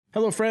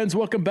Hello, friends.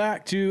 Welcome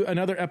back to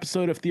another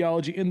episode of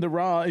Theology in the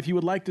Raw. If you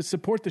would like to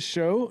support the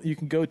show, you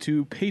can go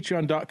to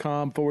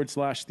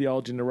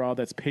patreon.com/Theology in the Raw.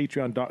 That's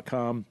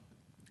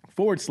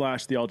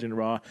patreon.com/Theology in the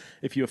Raw.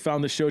 If you have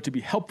found the show to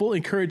be helpful,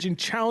 encouraging,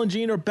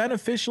 challenging, or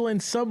beneficial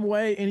in some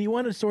way, and you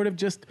want to sort of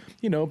just,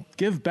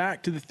 give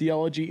back to the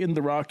Theology in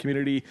the Raw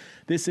community,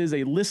 this is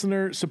a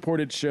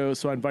listener-supported show,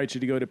 so I invite you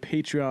to go to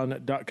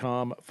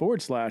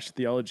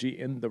patreon.com/Theology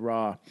in the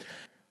Raw.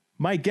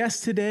 My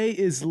guest today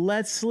is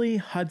Lesli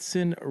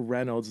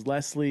Hudson-Reynolds.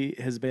 Lesli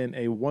has been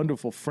a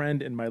wonderful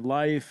friend in my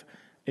life,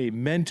 a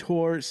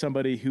mentor,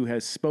 somebody who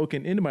has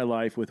spoken into my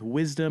life with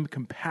wisdom,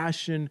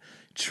 compassion,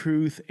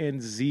 truth,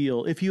 and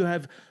zeal. If you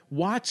have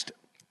watched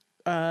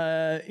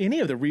any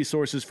of the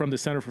resources from the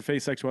Center for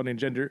Faith, Sexuality, and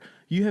Gender,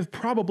 you have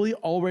probably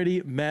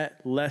already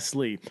met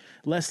Lesli.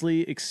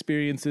 Lesli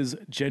experiences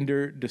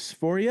gender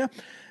dysphoria.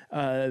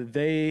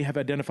 They have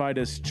identified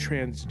as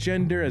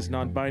transgender, as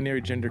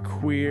non-binary,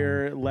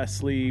 genderqueer.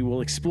 Lesli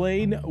will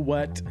explain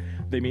what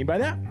they mean by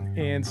that.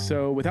 And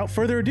so without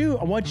further ado,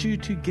 I want you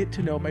to get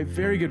to know my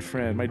very good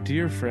friend, my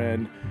dear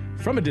friend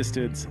from a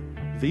distance,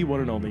 the one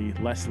and only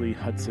Lesli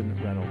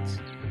Hudson-Reynolds.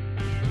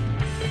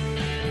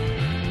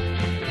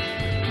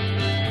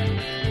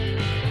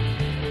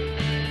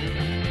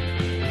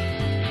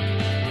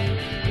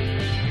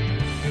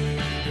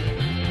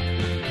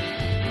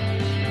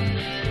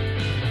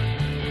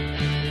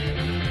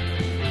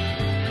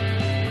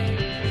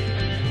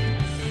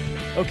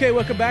 Okay,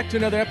 welcome back to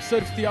another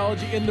episode of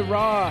Theology in the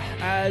Raw.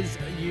 As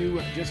you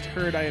just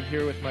heard, I am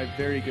here with my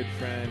very good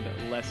friend,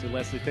 Lesli.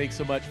 Lesli, thanks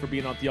so much for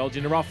being on Theology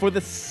in the Raw for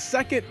the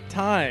second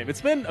time.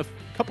 It's been a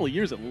couple of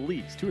years at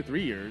least, 2 or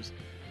 3 years.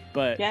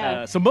 But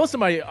yeah. So most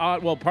of my,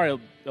 probably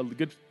a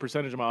good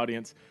percentage of my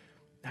audience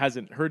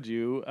hasn't heard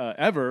you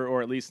ever,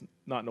 or at least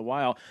not in a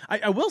while.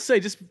 I will say,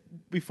 just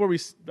before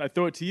I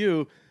throw it to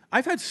you,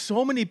 I've had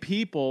so many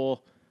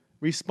people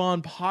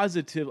respond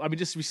positive. I mean,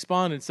 just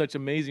respond in such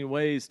amazing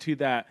ways to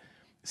that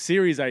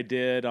series I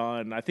did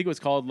on, I think it was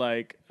called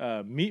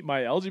Meet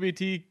My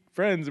LGBT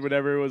Friends or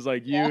whatever. It was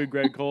like you and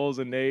Greg Coles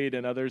and Nate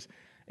and others.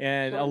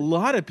 And a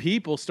lot of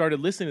people started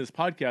listening to this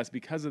podcast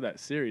because of that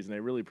series, and they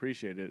really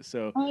appreciate it.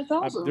 So that's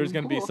awesome. There's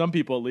going to be some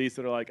people at least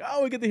that are like,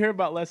 oh, we get to hear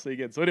about Lesli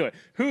again. So anyway,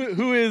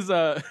 who is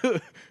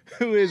Lesli?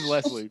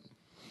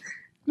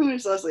 Who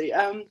is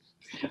Lesli?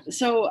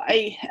 So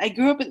I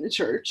grew up in the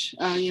church,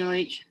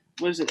 83%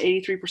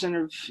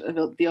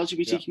 of the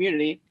LGBT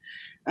community.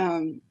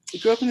 I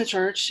grew up in the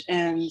church,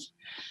 and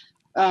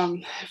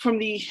from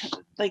the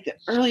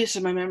earliest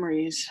of my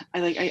memories,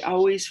 I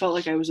always felt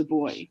like I was a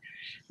boy.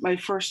 My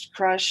first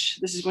crush,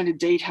 this is going to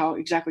date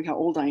exactly how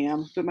old I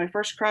am, but my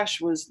first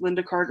crush was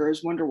Linda Carter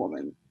as Wonder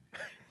Woman.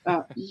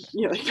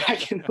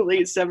 Back in the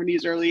late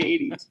 70s, early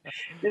 80s.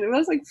 And I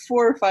was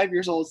 4 or 5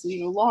 years old, so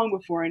long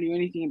before I knew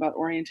anything about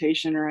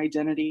orientation or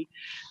identity.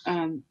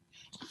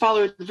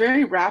 Followed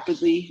very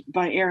rapidly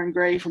by Aaron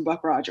Gray from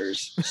Buck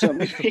Rogers. So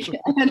I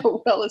had a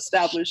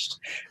well-established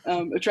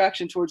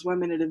attraction towards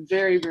women at a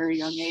very, very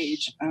young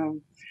age.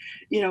 And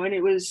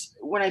it was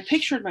when I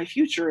pictured my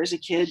future as a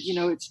kid,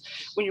 it's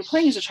when you're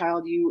playing as a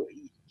child, you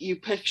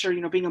picture,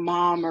 being a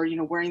mom or,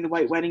 wearing the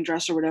white wedding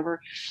dress or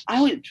whatever. I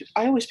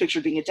always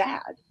pictured being a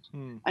dad.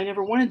 I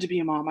never wanted to be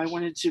a mom. I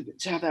wanted to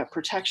have that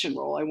protection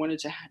role. I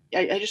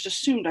just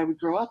assumed I would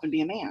grow up and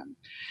be a man.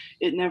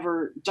 It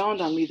never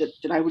dawned on me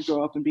that I would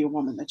grow up and be a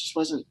woman. That just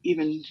wasn't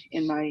even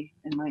in my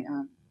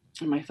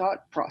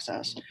thought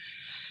process.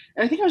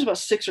 And I think I was about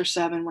 6 or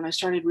 7 when I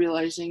started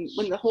realizing,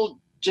 when the whole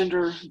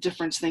gender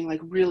difference thing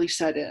really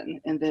set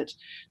in, and that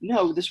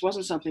no, this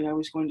wasn't something I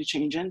was going to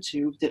change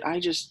into, that I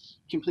just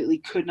completely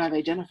could not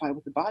identify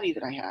with the body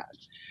that I had.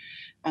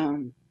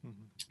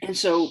 And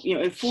so,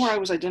 at 4, I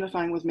was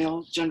identifying with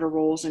male gender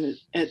roles, and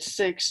at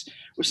 6,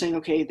 we're saying,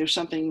 okay, there's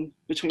something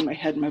between my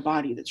head and my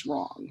body that's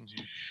wrong.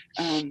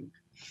 And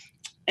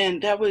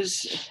that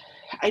was,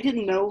 I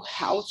didn't know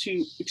how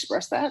to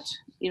express that,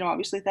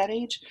 obviously at that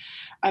age.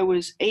 I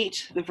was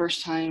 8 the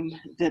first time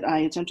that I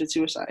attempted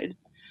suicide.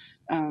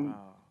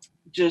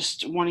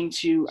 Just wanting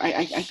to,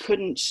 I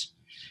couldn't,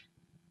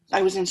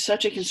 I was in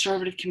such a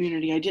conservative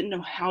community. I didn't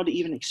know how to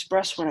even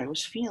express what I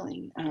was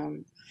feeling.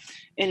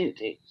 And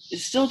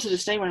it's still to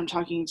this day, when I'm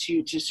talking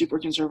to super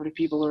conservative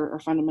people or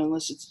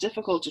fundamentalists, it's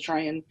difficult to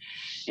try and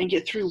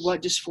get through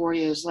what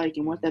dysphoria is like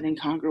and what that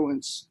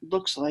incongruence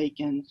looks like.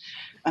 And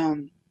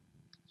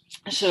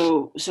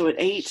so at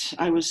 8,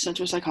 I was sent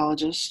to a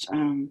psychologist,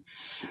 and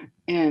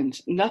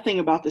nothing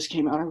about this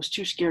came out. I was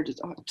too scared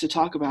to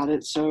talk about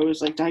it. So I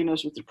was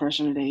diagnosed with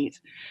depression at 8.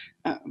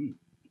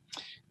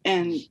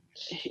 And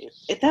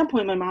at that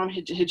point, my mom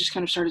had just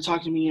kind of started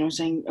talking to me,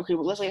 saying, okay,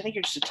 well, Lesli, I think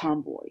you're just a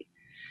tomboy.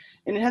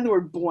 And it had the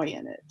word boy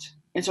in it.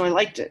 And so I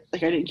liked it. I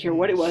didn't care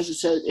what it was. It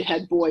said it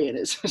had boy in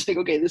it. So I was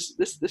okay,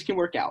 this can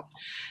work out.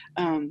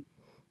 And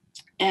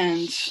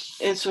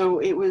so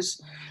it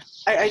was,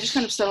 I just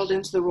kind of settled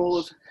into the role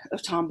of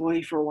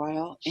tomboy for a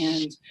while.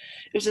 And it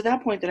was at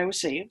that point that I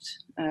was saved.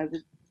 I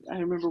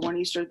remember one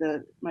Easter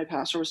that my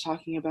pastor was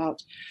talking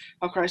about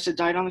how Christ had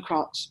died on the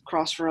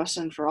cross for us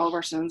and for all of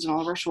our sins and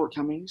all of our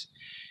shortcomings.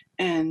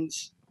 And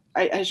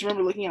I just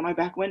remember looking at my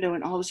back window,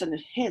 and all of a sudden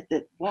it hit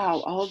that,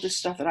 wow, all of this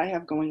stuff that I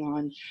have going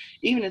on,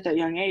 even at that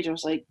young age, I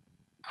was like,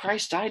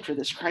 Christ died for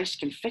this. Christ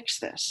can fix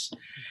this.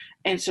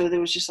 And so there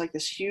was just like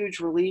this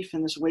huge relief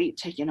and this weight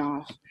taken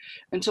off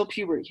until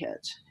puberty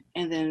hit.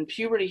 And then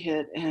puberty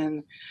hit,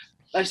 and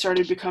I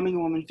started becoming a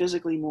woman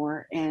physically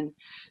more. And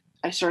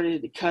I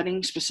started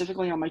cutting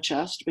specifically on my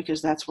chest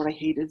because that's what I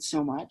hated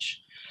so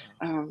much.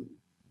 Um,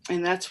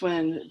 and that's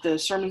when the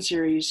sermon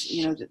series,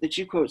 that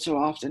you quote so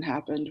often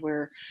happened,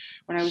 where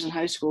when I was in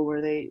high school,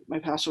 where my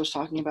pastor was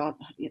talking about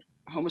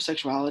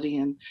homosexuality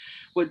and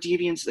what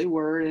deviants they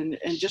were, and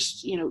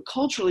just,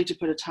 culturally, to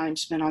put a time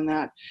spin on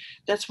that.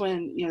 That's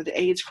when, the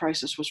AIDS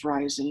crisis was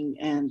rising,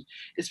 and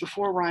it's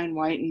before Ryan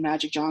White and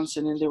Magic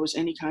Johnson, and there was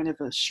any kind of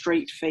a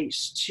straight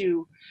face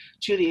to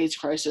the AIDS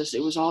crisis.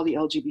 It was all the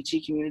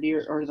LGBT community,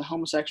 or the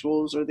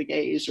homosexuals or the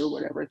gays or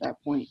whatever at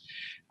that point.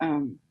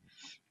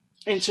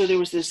 And so there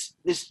was this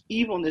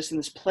evilness and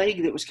this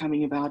plague that was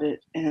coming about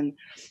it.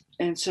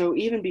 And so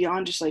even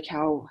beyond just like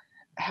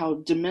how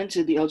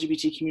demented the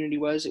LGBT community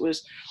was, it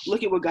was,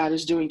 look at what God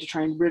is doing to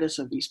try and rid us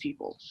of these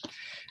people.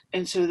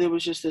 And so there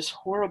was just this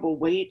horrible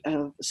weight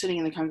of sitting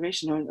in the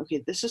congregation knowing,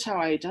 okay, this is how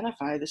I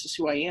identify, this is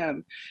who I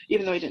am,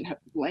 even though I didn't have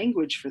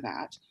language for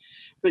that.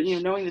 But,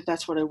 knowing that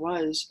that's what I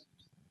was,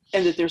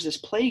 and that there's this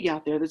plague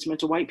out there that's meant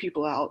to wipe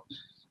people out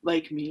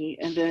like me.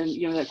 And then,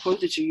 that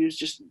quote that you used,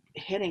 just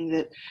hitting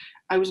that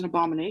I was an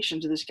abomination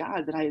to this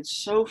God that I had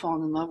so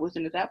fallen in love with.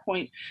 And at that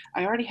point,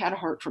 I already had a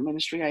heart for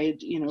ministry. I had,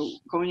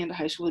 going into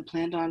high school, had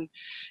planned on,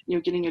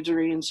 getting a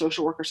degree in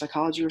social work or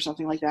psychology or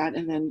something like that,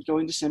 and then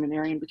going to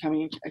seminary and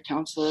becoming a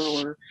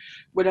counselor or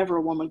whatever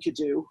a woman could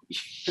do.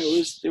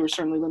 There were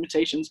certainly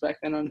limitations back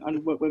then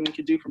on what women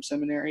could do from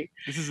seminary.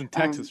 This is in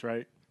Texas,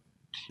 right?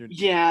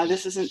 Yeah,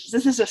 this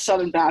is a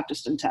Southern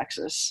Baptist in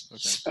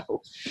Texas. Okay.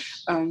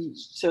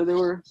 So there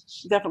were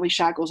definitely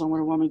shackles on what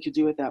a woman could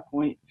do at that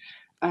point.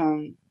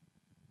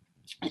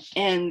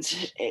 And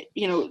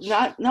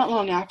not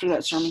long after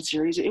that sermon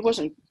series, it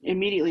wasn't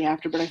immediately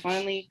after, but I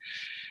finally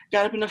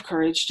got up enough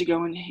courage to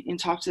go and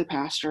talk to the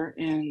pastor,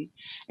 and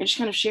just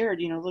kind of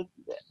shared, look,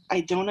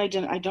 I don't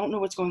know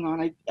what's going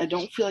on. I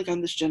don't feel like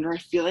I'm this gender. I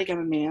feel like I'm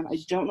a man. I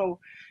don't know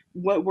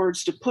what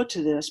words to put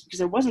to this, because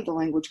there wasn't the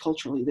language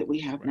culturally that we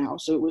have now.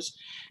 So it was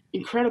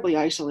incredibly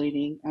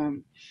isolating.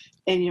 And,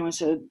 it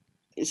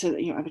said,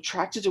 I'm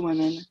attracted to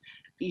women.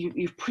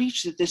 You've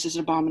preached that this is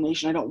an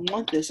abomination. I don't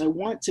want this. I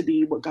want to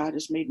be what God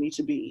has made me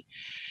to be.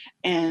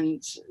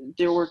 And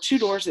there were two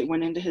doors that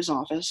went into his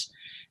office.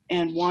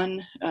 And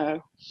one,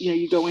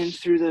 you go in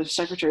through the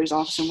secretary's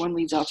office, and one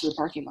leads out to the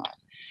parking lot.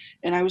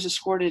 And I was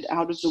escorted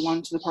out of the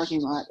one to the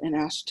parking lot and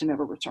asked to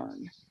never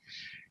return.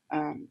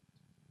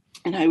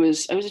 And I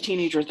was a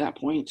teenager at that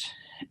point,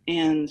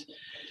 and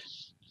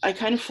I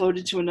kind of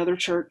floated to another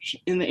church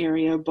in the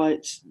area,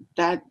 but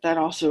that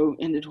also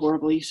ended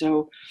horribly.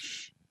 So,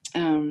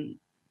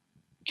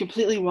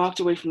 completely walked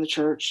away from the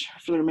church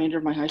for the remainder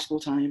of my high school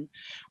time.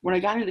 When I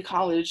got into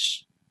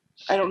college,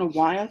 I don't know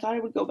why I thought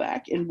I would go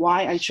back, and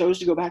why I chose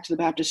to go back to the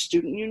Baptist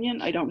Student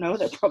Union. I don't know.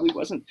 That probably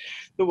wasn't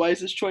the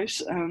wisest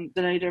choice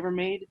that I'd ever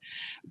made.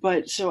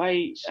 But so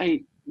I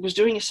was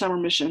doing a summer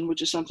mission,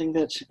 which is something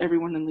that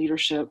everyone in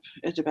leadership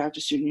at the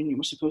Baptist Student Union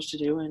was supposed to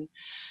do. And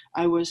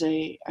I was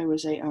a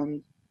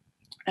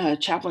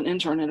chaplain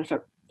intern at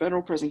a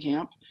federal prison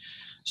camp.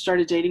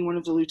 Started dating one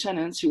of the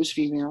lieutenants who was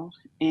female,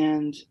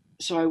 and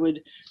so I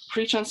would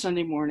preach on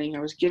Sunday morning. I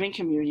was giving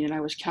communion.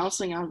 I was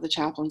counseling out of the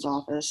chaplain's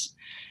office,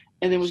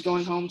 and then was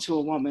going home to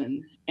a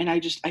woman. And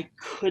I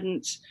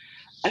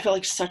felt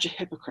like such a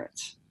hypocrite,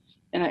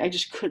 and I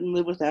just couldn't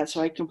live with that.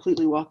 So I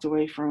completely walked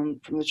away from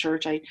the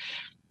church. I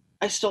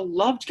still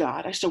loved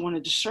God. I still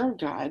wanted to serve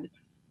God,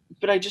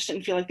 but I just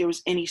didn't feel like there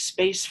was any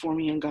space for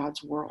me in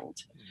God's world.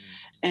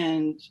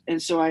 Mm-hmm.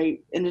 And so I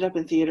ended up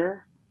in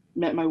theater,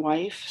 met my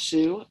wife,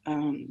 Sue.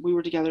 We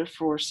were together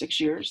for 6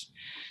 years,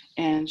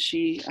 and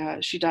she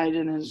died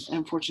in an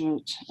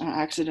unfortunate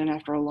accident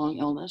after a long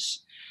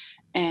illness.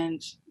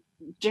 And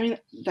during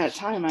that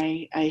time,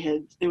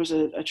 there was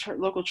a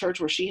local church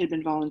where she had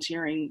been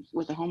volunteering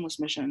with a homeless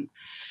mission.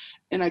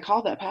 And I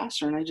called that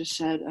pastor, and I just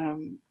said,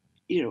 I'm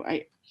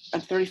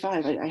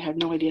 35. I have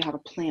no idea how to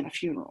plan a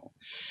funeral,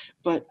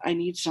 but I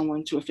need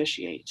someone to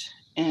officiate.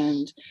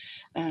 And,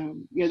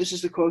 this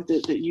is the quote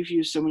that you've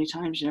used so many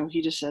times.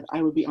 He just said,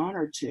 I would be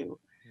honored to. Yeah.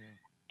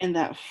 And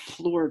that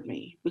floored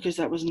me, because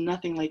that was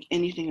nothing like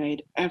anything I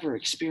had ever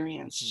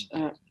experienced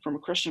from a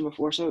Christian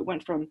before. So it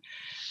went from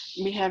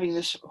me having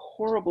this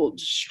horrible,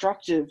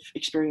 destructive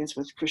experience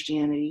with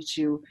Christianity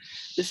to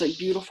this like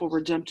beautiful,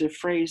 redemptive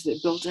phrase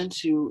that built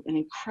into an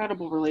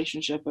incredible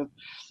relationship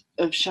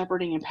of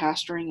shepherding and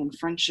pastoring and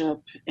friendship,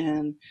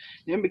 and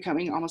him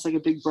becoming almost like a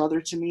big brother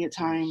to me at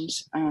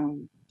times,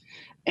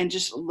 and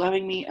just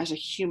loving me as a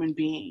human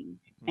being.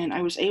 And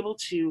I was able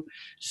to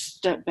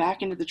step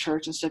back into the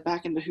church and step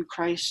back into who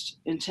Christ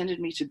intended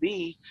me to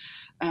be,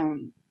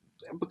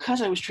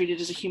 because I was treated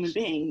as a human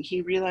being,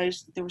 he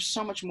realized that there was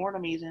so much more to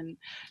me than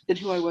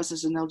who I was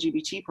as an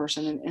LGBT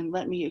person, and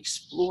let me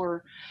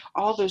explore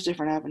all those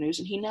different avenues.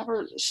 And he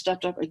never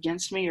stepped up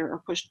against me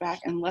or pushed back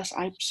unless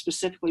I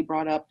specifically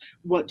brought up,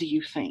 what do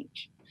you think?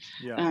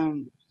 Yeah.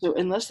 So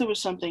unless there was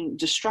something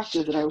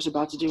destructive that I was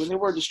about to do, and there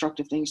were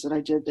destructive things that I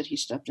did that he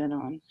stepped in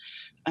on,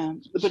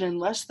 but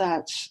unless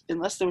there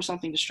was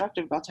something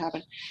destructive about to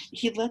happen,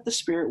 he let the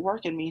Spirit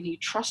work in me, and he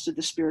trusted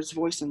the Spirit's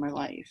voice in my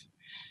life.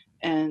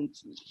 And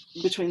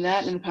between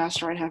that and the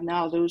pastor I have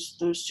now, those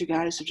two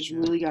guys have just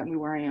really gotten me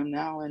where I am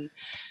now, and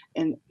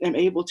I'm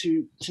able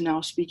to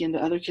now speak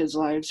into other kids'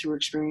 lives who are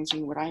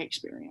experiencing what I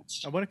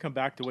experienced. I want to come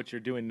back to what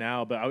you're doing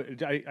now, but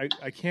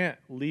I can't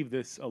leave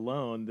this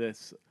alone.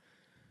 This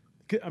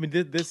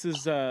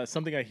is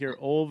something I hear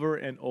over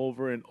and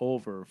over and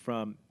over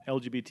from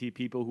LGBT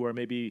people who are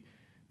maybe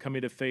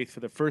coming to faith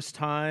for the first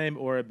time,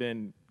 or have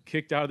been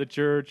kicked out of the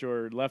church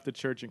or left the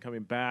church and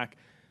coming back.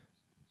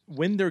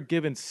 When they're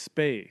given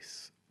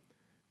space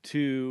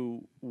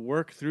to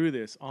work through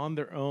this on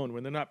their own,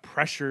 when they're not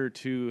pressured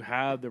to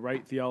have the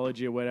right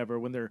theology or whatever,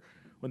 when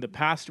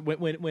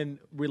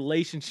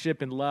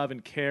relationship and love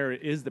and care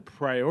is the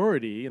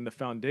priority and the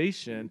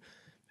foundation,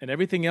 and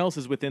everything else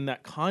is within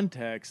that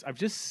context, I've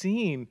just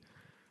seen,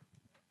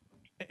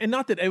 and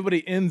not that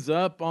everybody ends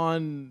up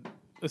on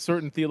a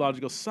certain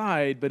theological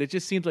side, but it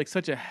just seems like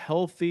such a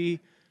healthy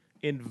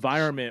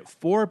environment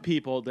for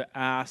people to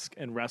ask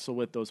and wrestle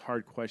with those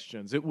hard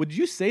questions. Would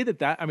you say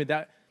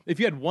that if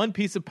you had one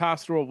piece of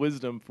pastoral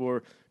wisdom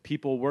for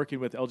people working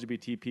with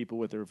LGBT people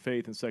with their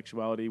faith and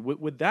sexuality,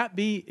 would that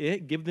be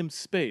it? Give them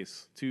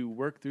space to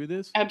work through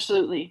this?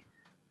 Absolutely.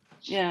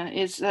 Yeah,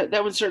 it's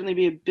that would certainly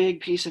be a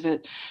big piece of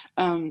it.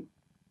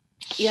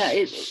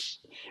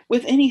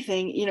 With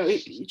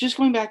anything, just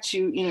going back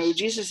to,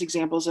 Jesus'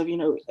 examples of,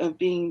 of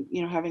being,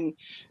 having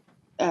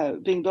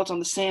being built on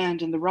the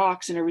sand and the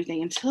rocks and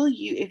everything,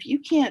 if you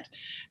can't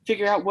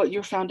figure out what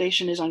your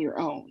foundation is on your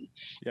own,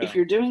 if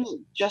you're doing it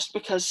just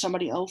because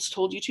somebody else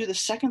told you to, the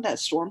second that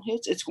storm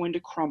hits, it's going to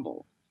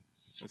crumble.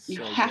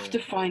 You have to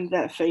find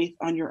that faith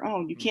on your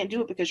own. You can't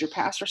do it because your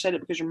pastor said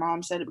it, because your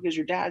mom said it, because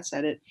your dad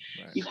said it.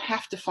 Right. You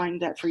have to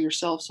find that for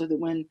yourself, so that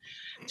when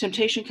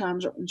temptation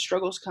comes or when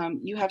struggles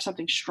come, you have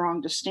something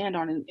strong to stand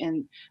on,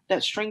 and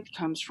that strength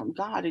comes from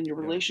God and your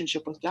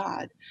relationship with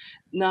God,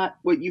 not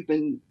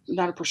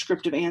a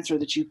prescriptive answer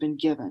that you've been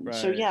given. Right.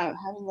 So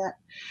having that,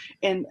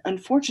 and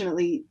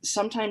unfortunately,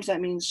 sometimes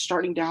that means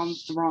starting down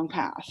the wrong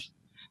path.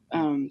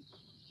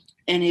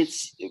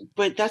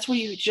 But that's where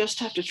you just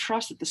have to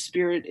trust that the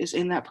Spirit is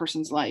in that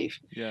person's life.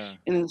 Yeah.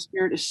 And the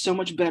Spirit is so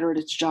much better at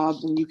its job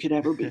than you could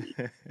ever be.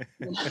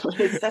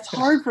 That's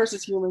hard for us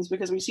as humans,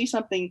 because we see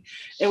something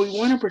and we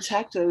want to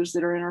protect those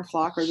that are in our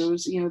flock, or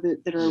those,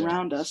 that are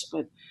around us.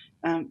 But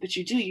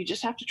you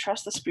just have to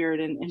trust the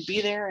Spirit and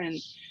be there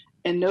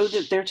and know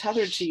that they're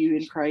tethered to you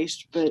in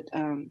Christ. But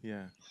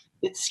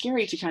it's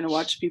scary to kind of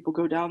watch people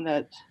go down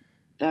that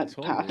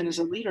path. And as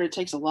a leader, it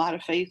takes a lot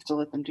of faith to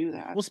let them do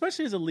that. Well,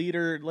 especially as a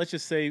leader, let's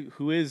just say,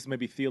 who is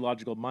maybe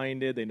theological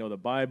minded, they know the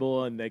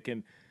Bible, and they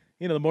can,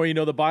 the more you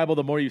know the Bible,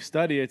 the more you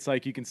study, it's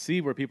like you can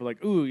see where people are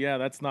like, ooh, yeah,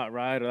 that's not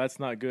right, or that's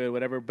not good,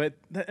 whatever. But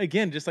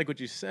again, just like what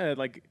you said,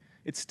 like,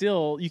 it's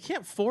still, you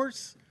can't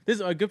force. This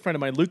is a good friend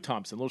of mine, Luke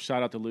Thompson. A little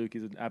shout out to Luke.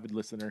 He's an avid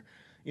listener.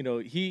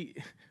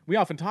 We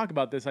often talk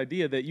about this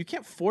idea that you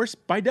can't force,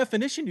 by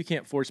definition, you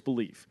can't force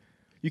belief.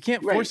 You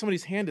can't force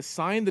somebody's hand to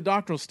sign the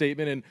doctrinal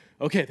statement and,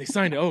 okay, they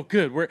signed it. Oh,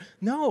 good.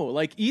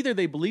 Either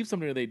they believe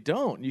something or they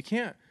don't. You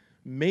can't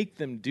make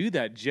them do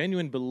that.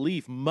 Genuine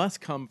belief must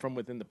come from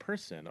within the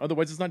person.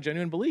 Otherwise, it's not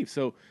genuine belief.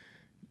 So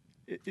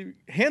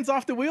hands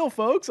off the wheel,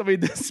 folks. I mean,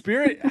 the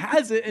Spirit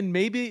has it, and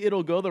maybe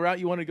it'll go the route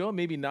you want to go.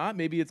 Maybe not.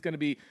 Maybe it's going to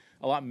be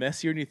a lot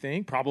messier than you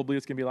think. Probably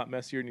it's going to be a lot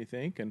messier than you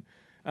think. And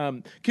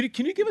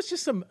can you give us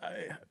just some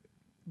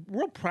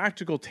real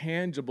practical,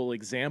 tangible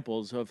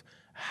examples of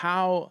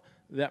how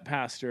that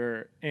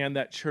pastor and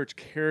that church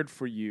cared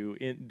for you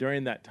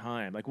during that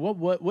time? Like,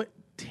 what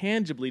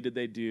tangibly did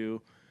they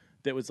do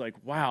that was like,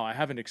 wow, I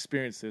haven't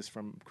experienced this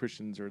from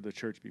Christians or the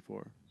church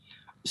before?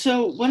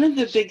 So one of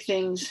the big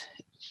things,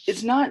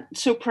 it's not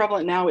so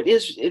prevalent now. It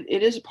is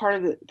a part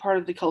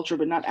of the culture,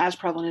 but not as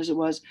prevalent as it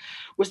was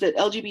that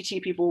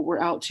LGBT people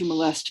were out to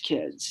molest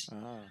kids.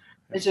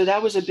 And so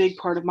that was a big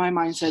part of my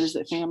mindset, is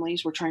that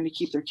families were trying to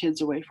keep their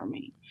kids away from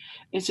me.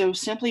 And so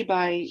simply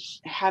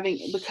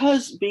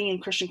because being in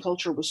Christian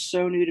culture was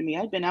so new to me,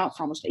 I'd been out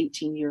for almost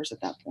 18 years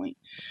at that point.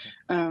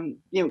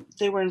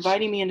 They were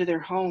inviting me into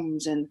their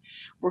homes and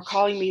were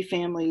calling me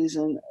families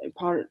and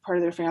part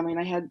of their family. And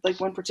I had,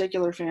 like, one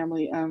particular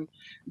family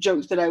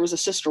joked that I was a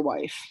sister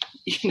wife,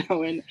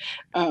 so it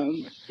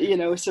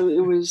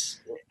was,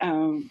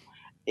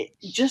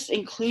 just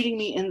including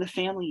me in the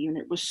family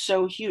unit was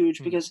so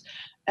huge, because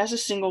as a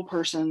single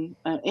person,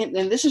 and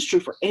this is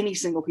true for any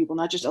single people,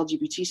 not just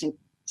LGBT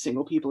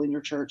single people in your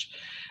church,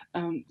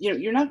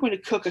 you're not going to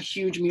cook a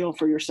huge meal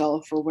for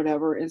yourself or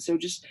whatever. And so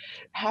just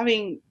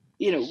having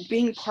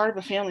being part of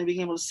a family,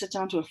 being able to sit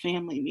down to a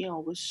family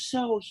meal was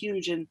so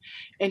huge, and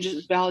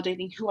just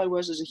validating who I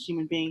was as a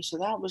human being. So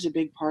that was a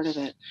big part of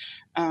it.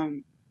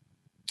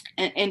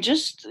 And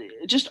just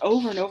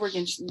over and over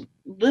again, just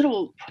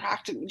little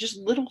practical, just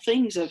little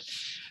things of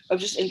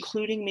just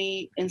including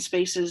me in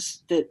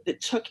spaces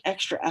that took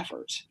extra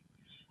effort.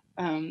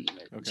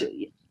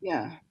 Okay.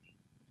 Yeah.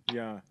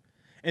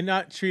 And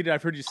not treated,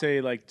 I've heard you say,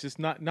 like, just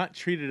not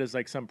treated as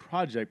like some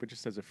project, but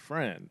just as a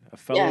friend, a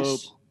fellow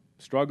Yes.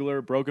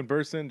 struggler, broken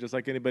person, just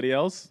like anybody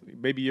else.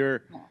 Maybe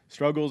your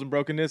struggles and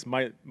brokenness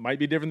might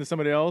be different than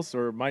somebody else,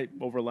 or might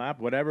overlap,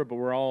 whatever, but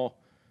we're all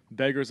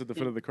beggars at the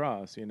foot of the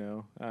cross,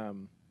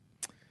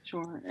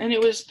 Sure. And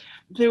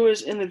there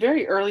was in the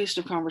very earliest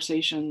of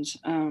conversations,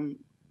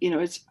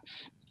 it's,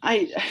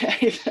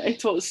 I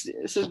told,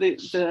 so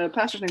the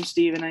pastor's name's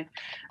Steve, and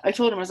I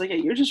told him, I was like, hey,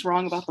 you're just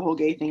wrong about the whole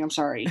gay thing. I'm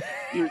sorry.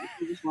 You're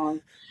just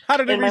wrong. How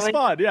did he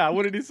respond? Yeah.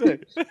 What did he say?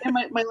 And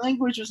my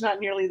language was not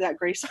nearly that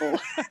graceful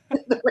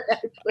the way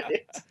I put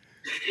it.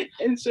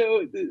 And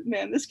so,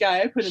 man, this guy,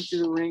 I put him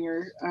through the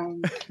ringer.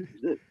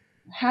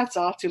 Hats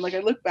off to him. Like, I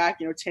look back,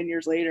 10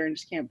 years later, and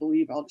just can't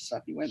believe all the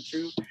stuff he went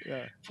through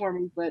for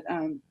me. But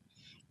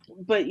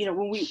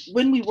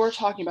when we were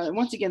talking about it,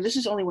 once again, this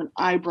is only when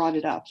I brought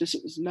it up. This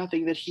was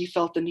nothing that he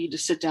felt the need to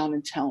sit down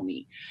and tell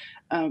me.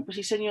 But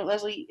he said,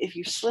 Lesli, if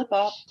you slip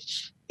up,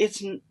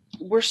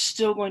 we're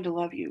still going to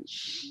love you.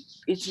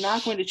 It's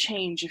not going to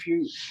change if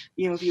you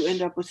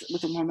end up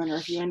with a woman, or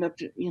if you end up,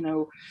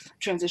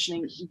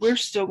 transitioning. We're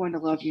still going to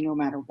love you no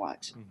matter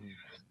what. Mm-hmm.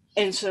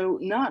 And so,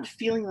 not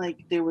feeling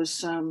like there was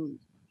something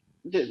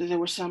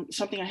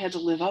I had to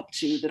live up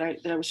to, that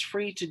I was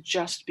free to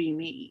just be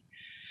me.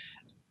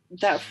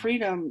 That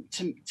freedom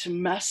to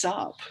mess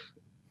up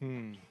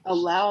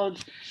allowed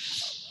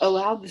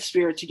the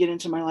Spirit to get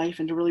into my life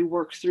and to really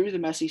work through the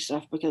messy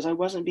stuff, because I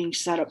wasn't being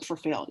set up for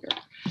failure.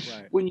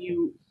 Right. When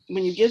you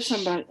give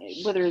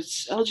somebody, whether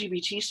it's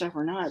LGBT stuff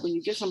or not, when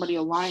you give somebody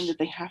a line that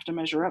they have to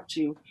measure up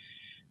to,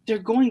 they're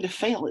going to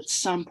fail at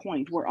some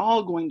point. We're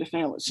all going to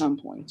fail at some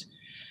point.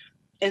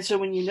 And so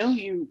when you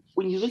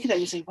look at that,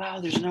 you say, wow,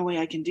 there's no way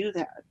I can do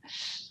that.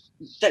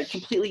 That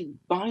completely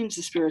binds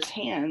the Spirit's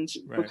hands,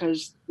 right?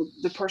 Because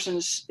the person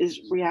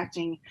is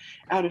reacting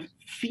out of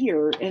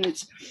fear. And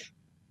it's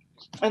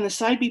on the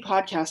Side B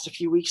podcast a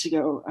few weeks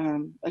ago,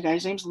 a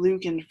guy's name's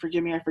Luke, and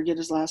forgive me, I forget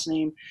his last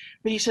name,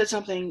 but he said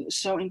something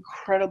so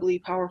incredibly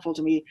powerful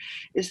to me,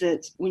 is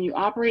that when you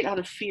operate out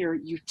of fear,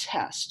 you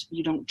test,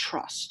 you don't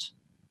trust.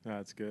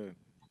 That's good.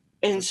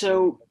 And that's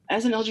so good.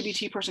 As an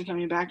LGBT person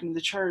coming back into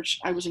the church,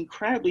 I was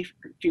incredibly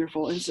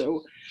fearful. And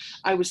so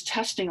I was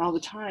testing all the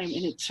time,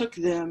 and it took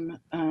them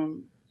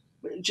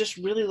just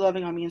really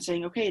loving on me and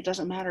saying, okay, it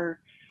doesn't matter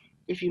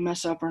if you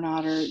mess up or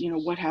not, or,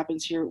 what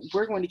happens here.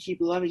 We're going to keep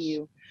loving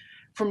you,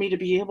 for me to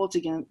be able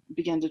to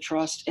begin to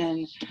trust.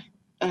 And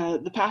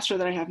the pastor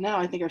that I have now,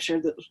 I think I've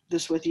shared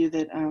this with you,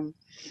 that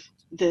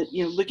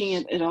looking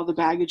at all the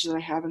baggage that I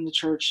have in the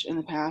church in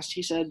the past,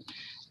 he said,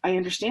 I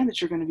understand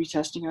that you're going to be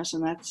testing us,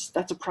 and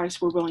that's a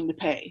price we're willing to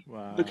pay.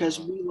 Wow. Because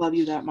we love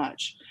you that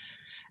much.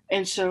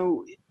 And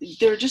so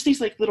there are just these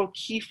like little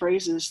key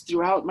phrases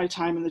throughout my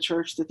time in the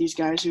church that these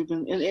guys who've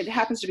been, and it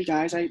happens to be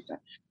guys, I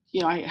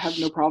have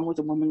no problem with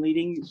a woman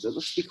leading, so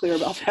let's be clear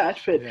about that.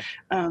 But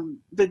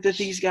but that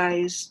these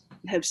guys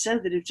have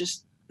said that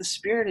the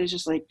Spirit is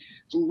just like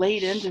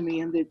laid into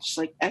me, and they just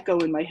like echo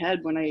in my head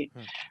when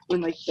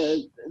like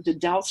the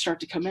doubts start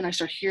to come in. I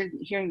start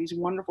hearing these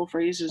wonderful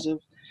phrases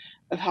of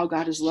how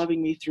God is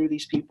loving me through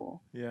these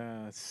people.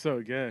 Yeah, it's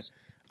so good.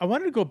 I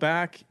wanted to go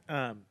back.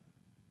 You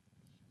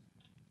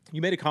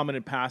made a comment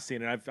in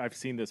passing, and I've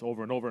seen this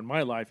over and over in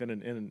my life and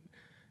in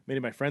many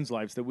of my friends'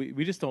 lives, that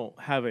we just don't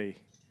have a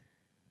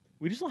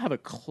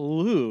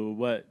clue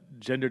what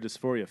gender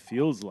dysphoria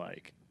feels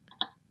like.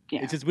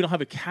 Yeah. It's just we don't have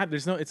a cat.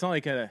 There's no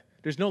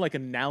like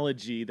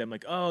analogy that I'm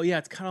like, oh yeah,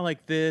 it's kind of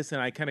like this, and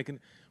I kind of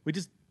can. We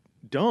just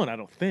don't. I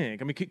don't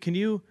think. I mean, can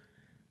you?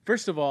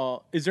 First of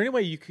all, is there any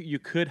way you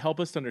could help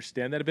us to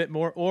understand that a bit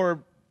more,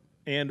 or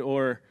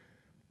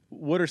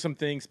what are some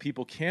things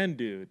people can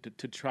do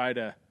to try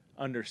to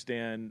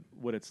understand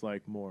what it's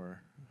like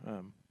more?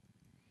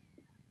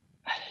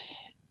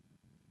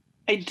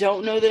 I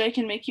don't know that I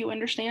can make you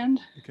understand.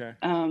 Okay.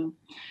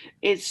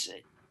 It's,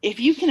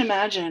 if you can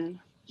imagine,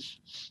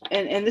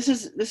 and this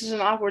is an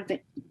awkward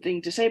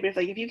thing to say, but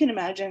if you can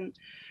imagine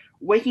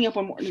waking up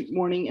one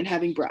morning and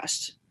having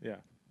breasts. Yeah.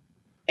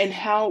 And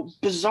how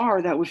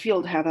bizarre that would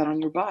feel to have that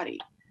on your body,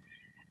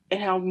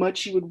 and how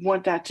much you would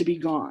want that to be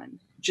gone,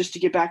 just to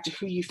get back to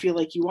who you feel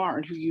like you are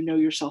and who you know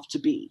yourself to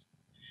be.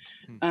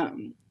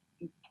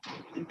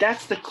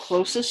 That's the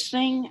closest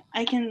thing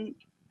I can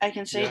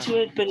say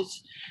to it, but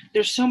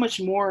there's so much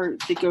more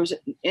that goes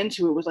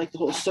into it, with like the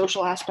whole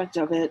social aspect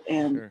of it.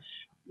 And, sure.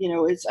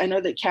 I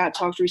know that Kat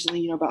talked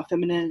recently, about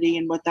femininity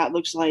and what that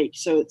looks like.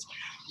 So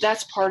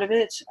that's part of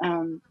it.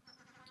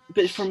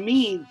 But for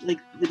me,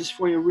 like, the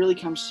dysphoria really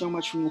comes so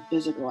much from the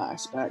physical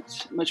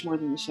aspect, much more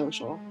than the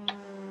social.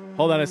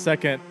 Hold on a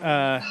second.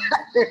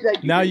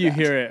 Now you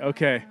hear it.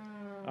 Okay.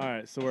 All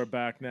right. So we're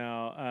back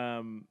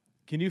now.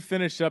 Can you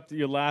finish up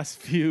your last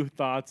few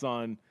thoughts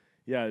on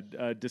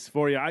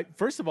dysphoria?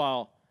 First of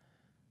all,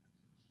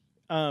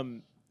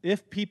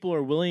 if people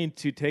are willing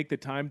to take the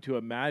time to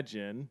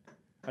imagine,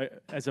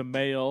 as a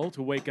male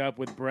to wake up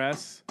with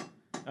breasts,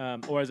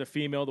 or as a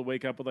female to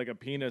wake up with like a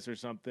penis or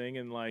something,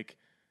 and like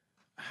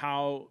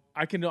how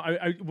I can,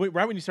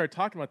 right when you started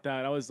talking about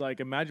that, I was like,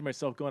 imagine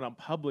myself going out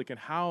public and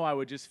how I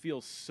would just feel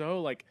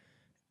so like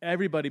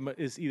everybody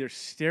is either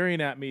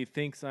staring at me,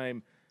 thinks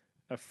I'm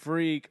a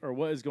freak or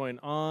what is going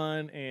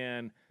on,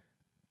 and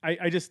I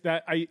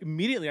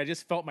immediately I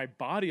just felt my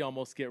body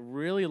almost get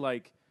really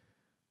like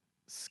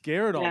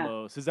scared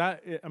almost. Is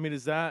that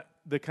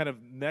the kind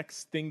of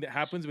next thing that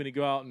happens when you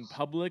go out in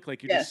public?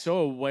 Like you're just so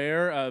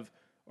aware of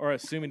or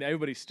assuming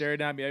everybody's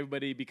staring at me,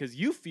 everybody, because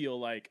you feel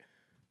like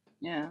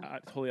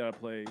totally out of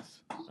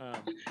place.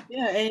 And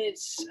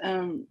it's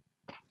I'm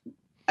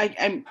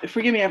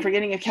forgive me, I'm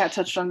forgetting if Kat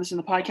touched on this in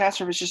the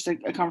podcast or if it's just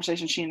a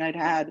conversation she and I'd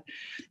had,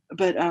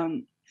 but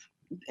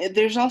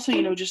there's also,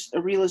 you know, just a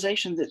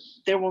realization that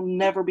there will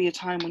never be a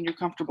time when you're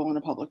comfortable in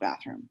a public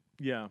bathroom.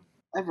 Yeah.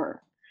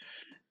 Ever.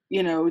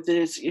 You know, that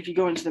it's, if you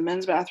go into the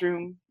men's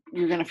bathroom,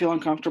 you're going to feel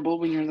uncomfortable.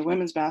 When you're in the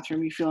women's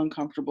bathroom, you feel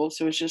uncomfortable.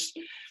 So it's just,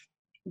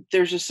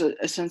 there's just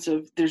a sense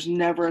of there's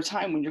never a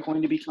time when you're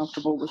going to be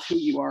comfortable with who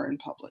you are in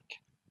public.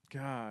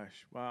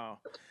 Gosh, wow.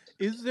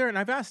 Is there, and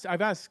I've asked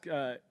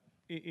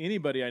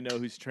anybody I know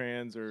who's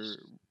trans or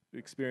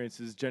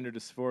experiences gender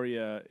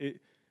dysphoria,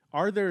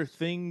 are there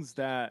things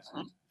that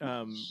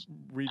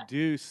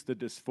reduce the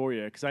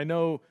dysphoria? Because I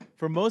know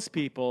for most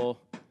people,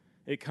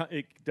 it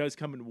does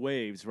come in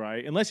waves,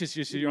 right? Unless it's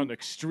just you're on the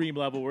extreme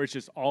level where it's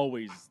just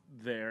always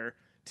there.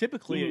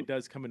 Typically, it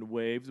does come in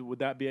waves. Would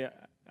that be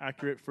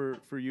accurate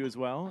for you as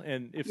well?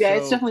 And if so,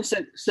 it's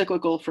definitely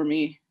cyclical for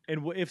me.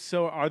 And if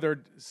so, are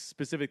there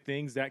specific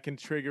things that can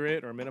trigger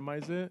it or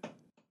minimize it?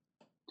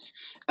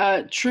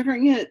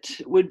 Triggering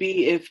it would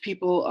be if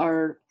people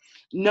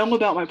know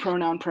about my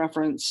pronoun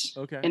preference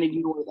and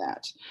ignore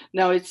that.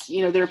 Now it's,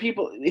 you know, there are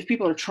people, if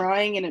people are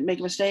trying and make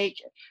a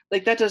mistake,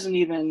 like that doesn't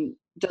even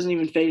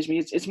faze me.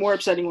 It's more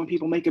upsetting when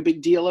people make a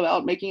big deal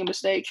about making a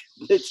mistake.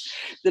 It's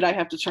that I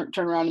have to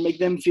turn around and make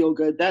them feel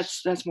good.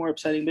 That's more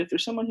upsetting. But if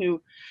there's someone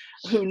who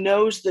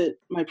knows that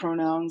my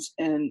pronouns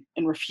and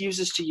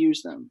refuses to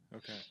use them,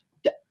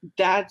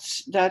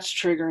 that's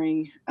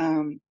triggering.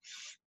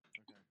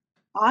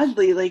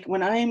 Oddly, like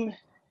when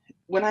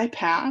I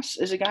pass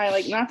as a guy,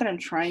 like not that I'm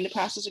trying to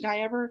pass as a guy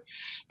ever,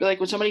 but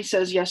like when somebody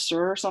says yes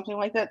sir or something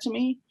like that to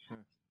me,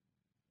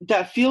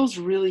 that feels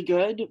really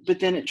good, but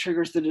then it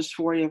triggers the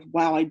dysphoria of,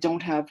 wow, I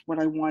don't have what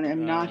I want.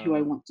 I'm not who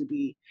I want to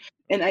be.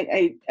 And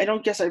I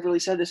don't guess I've really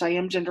said this. I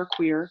am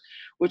genderqueer,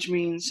 which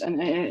means, and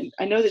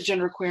I know that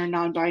genderqueer and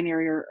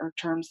non-binary are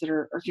terms that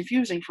are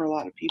confusing for a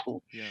lot of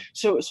people. Yeah.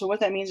 So what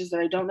that means is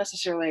that I don't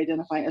necessarily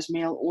identify as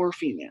male or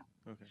female.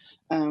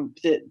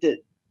 That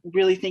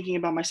really thinking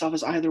about myself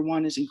as either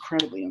one is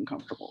incredibly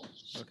uncomfortable.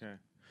 Okay.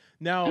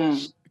 Now,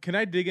 can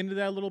I dig into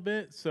that a little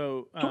bit?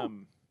 So,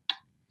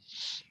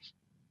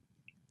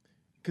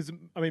 because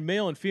I mean,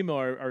 male and female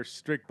are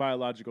strict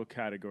biological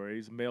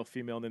categories, male,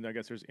 female, and then I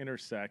guess there's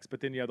intersex. But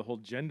then you have the whole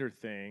gender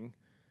thing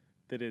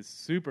that is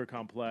super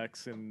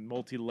complex and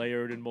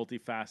multi-layered and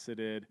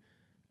multifaceted.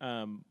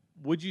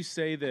 Would you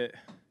say that?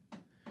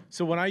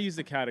 So when I use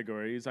the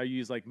categories, I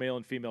use like male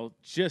and female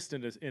just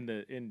in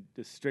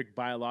the strict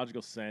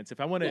biological sense. If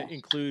I want to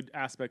include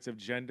aspects of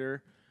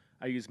gender,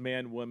 I use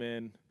man,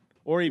 woman,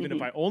 or even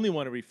if I only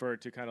want to refer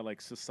to kind of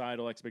like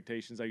societal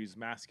expectations, I use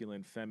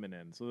masculine,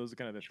 feminine. So those are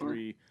kind of the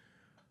three.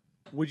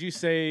 Would you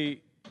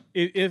say,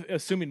 if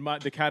assuming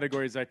the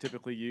categories I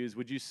typically use,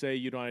 would you say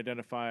you don't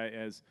identify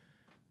as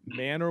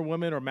man or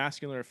woman or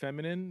masculine or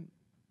feminine,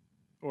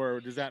 or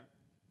does that?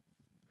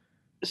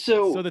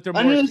 So that they're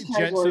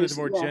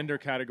more gender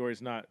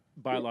categories, not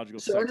biological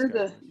sex. So under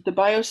the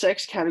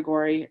biosex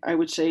category, I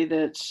would say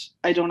that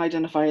I don't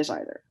identify as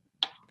either.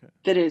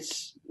 That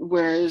it's,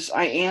 whereas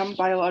I am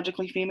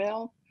biologically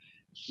female,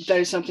 that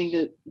is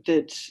something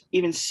that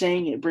even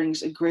saying it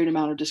brings a great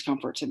amount of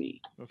discomfort to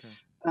me.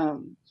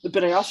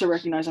 But I also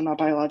recognize I'm not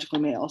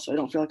biologically male, so I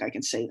don't feel like I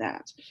can say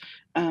that.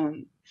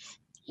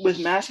 With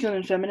masculine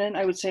and feminine,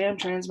 I would say I'm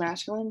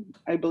transmasculine.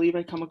 I believe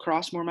I come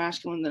across more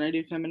masculine than I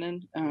do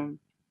feminine.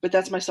 But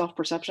that's my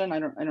self-perception. I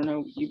don't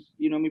know.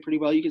 You know me pretty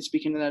well. You can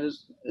speak into that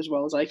as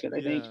well as I could,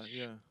 I think.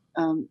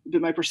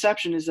 But my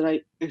perception is that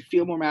I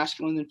feel more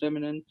masculine than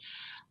feminine.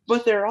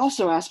 But there are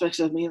also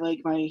aspects of me, like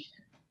my,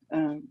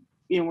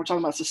 you know, we're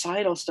talking about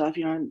societal stuff.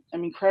 You know,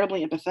 I'm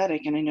incredibly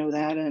empathetic, and I know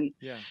that. And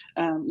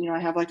you know, I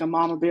have like a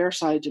mama bear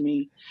side to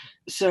me.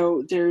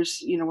 So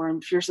there's, you know, where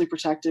I'm fiercely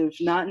protective,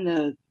 not in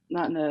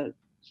a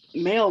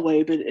male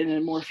way, but in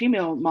a more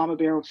female mama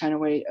bear kind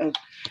of way of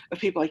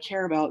people I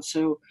care about.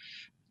 So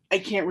I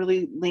can't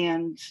really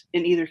land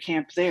in either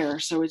camp there.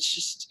 So it's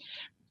just,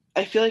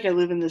 I feel like I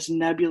live in this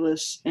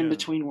nebulous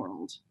in-between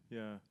world.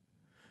 I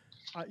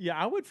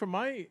would,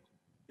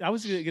 I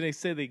was going to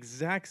say the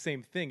exact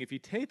same thing. If you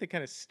take the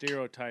kind of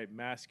stereotype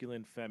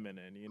masculine,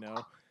 feminine, you know,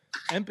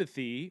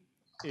 empathy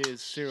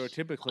is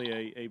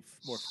stereotypically a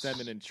more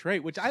feminine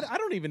trait, which I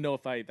don't even know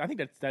if I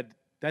think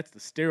that's the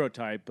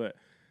stereotype, but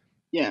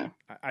Yeah.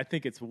 I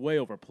think it's way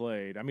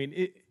overplayed. I mean,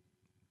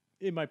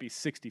 it might be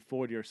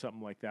 60-40 or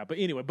something like that. But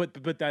anyway,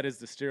 but that is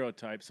the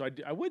stereotype. So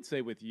I would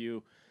say with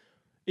you,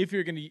 if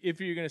you're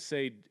gonna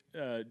say,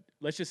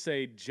 let's just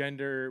say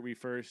gender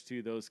refers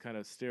to those kind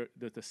of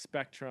the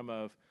spectrum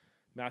of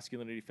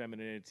masculinity,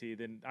 femininity,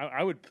 then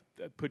I would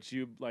put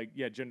you like,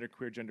 yeah, gender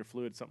queer, gender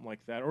fluid, something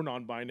like that, or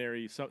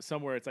non-binary,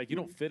 somewhere it's like you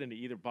don't fit into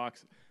either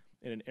box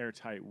in an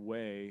airtight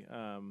way.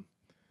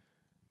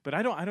 But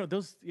I don't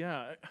those,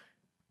 yeah.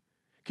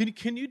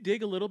 Can you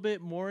dig a little bit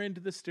more into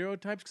the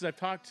stereotypes? Because I've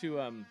talked to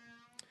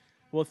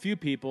a few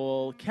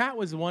people. Kat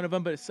was one of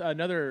them, but it's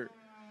another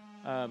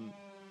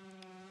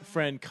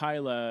friend,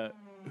 Kyla,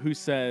 who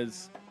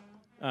says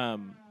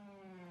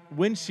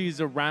when she's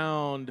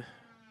around,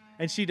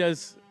 and she's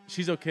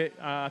okay.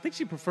 I think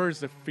she prefers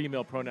the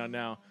female pronoun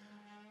now.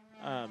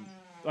 I'll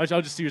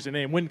just use her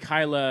name. When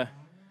Kyla,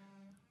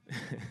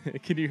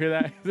 can you hear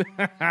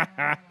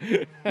that?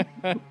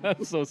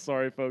 I'm so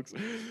sorry, folks.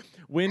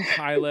 When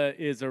Kyla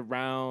is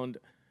around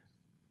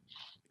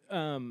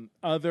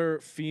other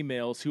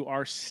females who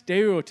are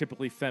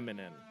stereotypically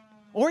feminine,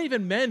 or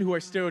even men who are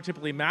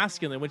stereotypically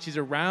masculine, when she's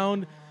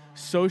around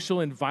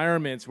social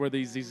environments where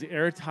these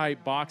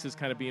airtight boxes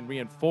kind of being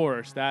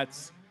reinforced, that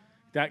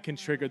can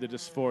trigger the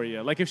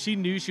dysphoria. Like if she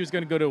knew she was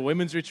going to go to a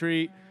women's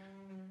retreat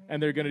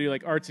and they're going to do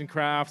like arts and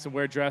crafts and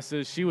wear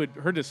dresses,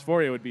 her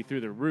dysphoria would be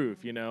through the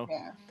roof, you know?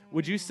 Yeah.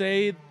 Would you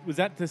say, was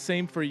that the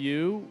same for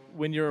you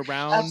when you're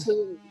around?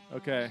 Absolutely.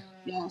 Okay.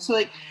 Yeah. So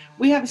like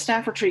we have a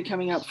staff retreat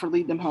coming up for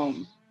Lead Them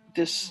Home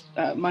this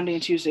Monday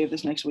and Tuesday of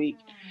this next week.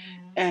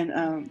 And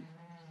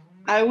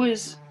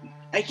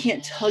I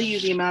can't tell you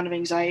the amount of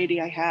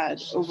anxiety I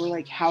had over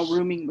like how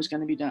rooming was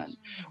going to be done.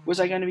 Was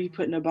I going to be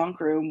put in a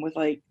bunk room with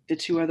like the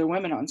two other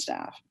women on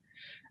staff?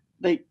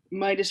 Like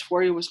my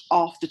dysphoria was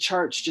off the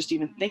charts just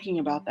even thinking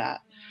about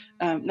that.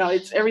 No,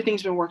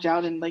 everything's been worked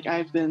out, and like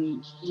I've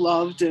been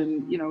loved,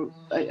 and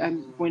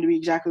I'm going to be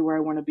exactly where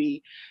I want to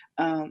be.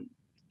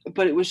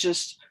 But it was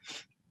just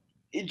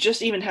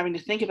even having to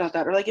think about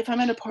that, or like if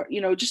I'm at a part,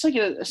 just like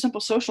a simple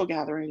social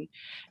gathering,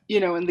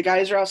 and the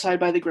guys are outside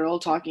by the grill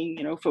talking,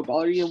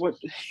 football or what,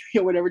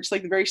 whatever, just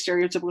like the very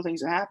stereotypical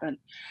things that happen.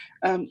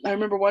 I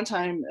remember one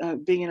time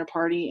being in a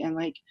party and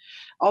like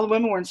all the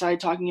women were inside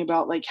talking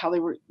about like how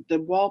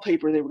the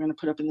wallpaper they were going to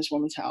put up in this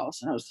woman's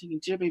house, and I was thinking,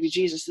 dear baby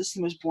Jesus, this is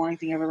the most boring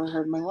thing I've ever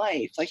heard in my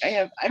life. Like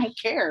I don't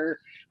care.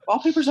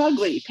 Wallpaper's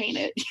ugly, paint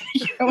it.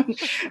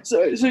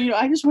 So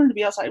I just wanted to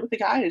be outside with the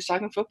guys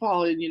talking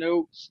football and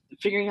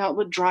figuring out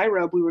what dry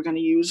rub we were going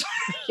to use.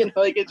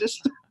 Like it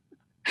just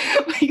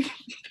like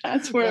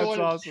that's where I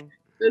want. Awesome.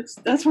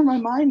 That's where my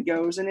mind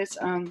goes, and it's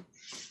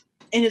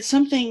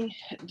something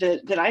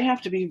that I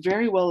have to be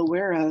very well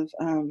aware of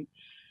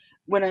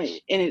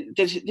that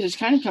has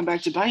kind of come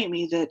back to bite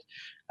me, that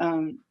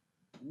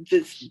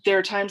there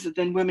are times that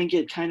then women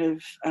get kind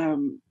of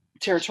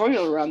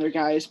territorial around their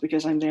guys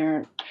because I'm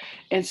there.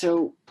 And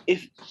so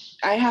if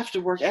I have to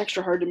work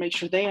extra hard to make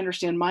sure they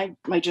understand my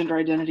gender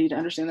identity, to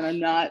understand that I'm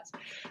not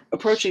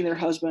approaching their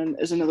husband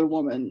as another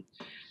woman,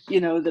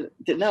 that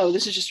no,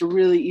 this is just a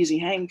really easy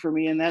hang for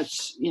me. And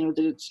that's,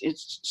 that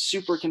it's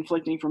super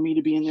conflicting for me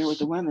to be in there with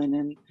the women.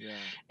 And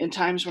in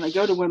times when I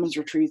go to women's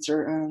retreats,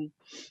 or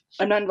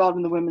I'm not involved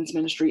in the women's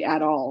ministry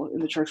at all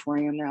in the church where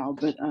I am now,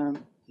 but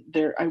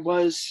I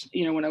was,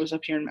 when I was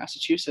up here in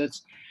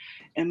Massachusetts.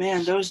 And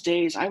man, those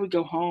days I would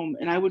go home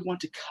and I would want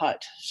to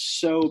cut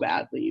so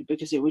badly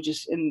because it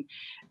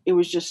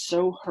was just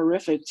so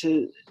horrific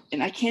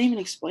and I can't even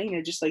explain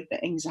it, just like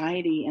the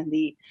anxiety and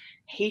the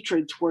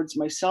hatred towards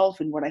myself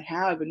and what I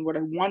have and what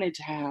I wanted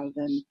to have,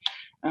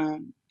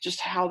 and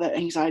just how that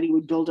anxiety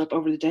would build up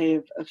over the day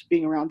of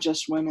being around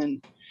just women.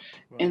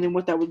 Wow. And then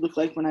what that would look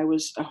like when I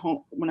was at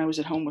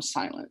home with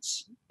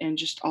silence, and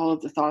just all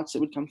of the thoughts that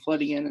would come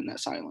flooding in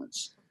that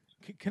silence.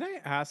 Can I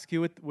ask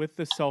you with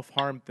the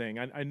self-harm thing?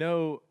 I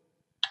know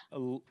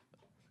a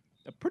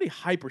pretty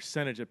high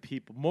percentage of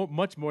people,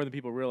 much more than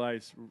people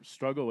realize,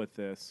 struggle with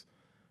this.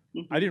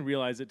 Mm-hmm. I didn't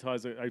realize it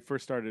until I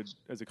first started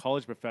as a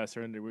college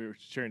professor, and we were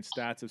sharing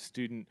stats of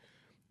student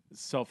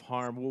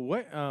self-harm. Well,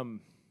 what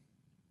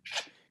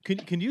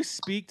can you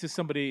speak to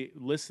somebody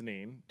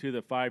listening, to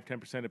the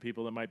 5-10% of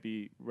people that might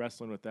be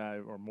wrestling with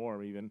that, or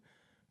more even?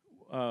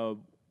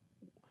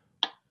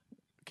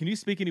 Can you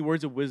speak any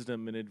words of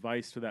wisdom and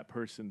advice to that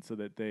person so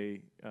that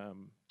they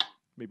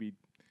maybe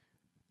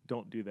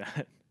don't do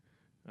that?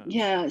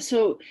 Yeah,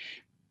 so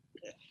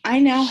I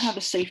now have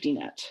a safety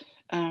net.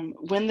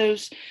 When the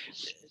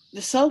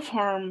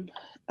self-harm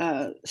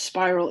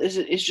spiral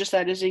is just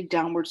that, is a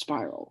downward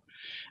spiral.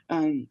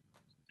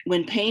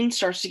 When pain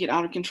starts to get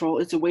out of control,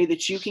 it's a way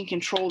that you can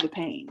control the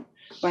pain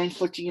by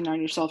inflicting it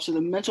on yourself. So the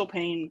mental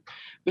pain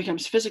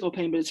becomes physical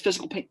pain, but it's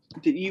physical pain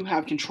that you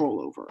have control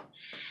over.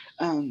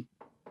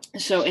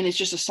 So, and it's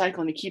just a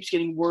cycle, and it keeps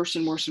getting worse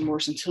and worse and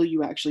worse until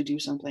you actually do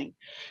something.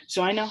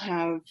 So I now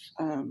have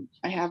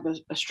I have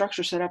a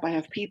structure set up. I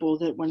have people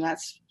that when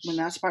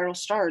that spiral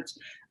starts,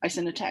 I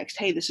send a text,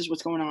 hey, this is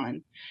what's going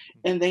on,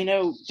 and they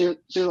know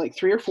they're like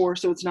 3 or 4,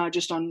 so it's not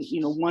just on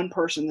one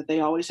person that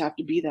they always have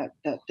to be that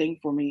thing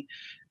for me,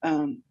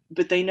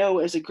 but they know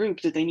as a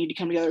group that they need to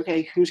come together.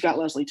 Okay, who's got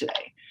Leslie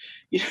today?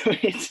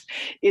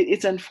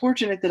 It's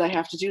unfortunate that I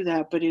have to do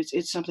that, but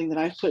it's something that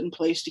I've put in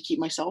place to keep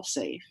myself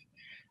safe.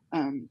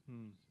 um,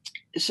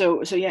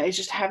 so yeah, it's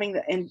just having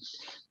the, and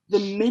the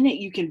minute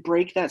you can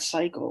break that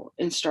cycle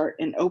and start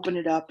and open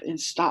it up and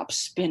stop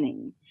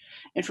spinning,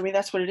 and for me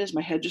that's what it is,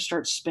 my head just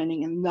starts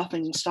spinning and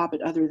nothing will stop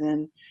it other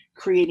than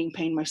creating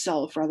pain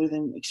myself rather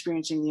than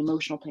experiencing the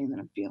emotional pain that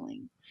I'm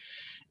feeling.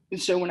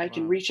 And so when I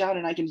can Wow. reach out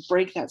and I can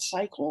break that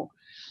cycle,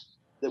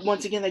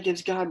 once again that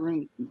gives God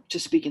room to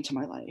speak into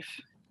my life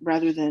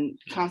rather than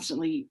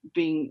constantly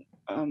being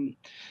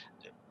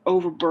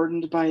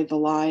overburdened by the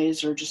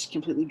lies or just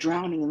completely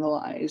drowning in the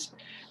lies.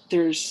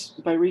 There's,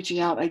 by reaching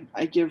out,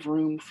 I give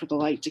room for the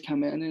light to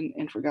come in,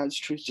 and for God's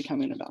truth to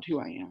come in about who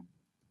I am.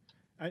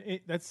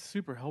 That's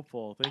super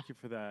helpful. Thank you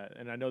for that.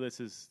 And I know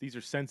these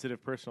are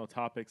sensitive personal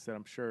topics that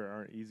I'm sure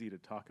aren't easy to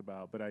talk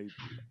about, but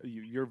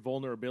your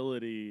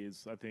vulnerability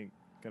is, I think,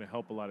 going to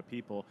help a lot of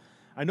people.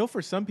 I know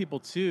for some people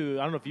too,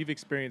 I don't know if you've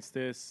experienced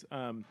this.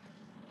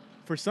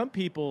 For some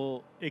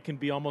people, it can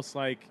be almost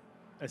like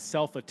a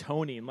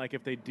self-atoning. Like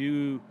if they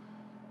do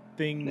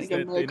things Like a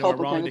that mea they know are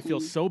culpa wrong, kind they of feel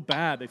thing. so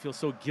bad, they feel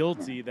so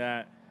guilty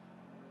Yeah.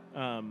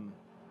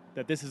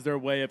 that this is their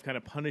way of kind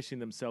of punishing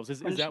themselves.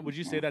 Is that, would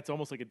you say Yeah. that's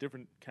almost like a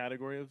different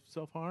category of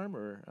self-harm,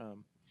 or?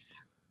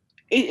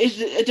 It's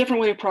a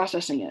different way of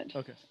processing it.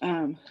 Okay.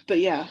 But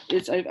yeah,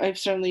 I've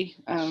certainly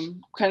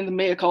kind of the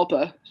mea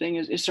culpa thing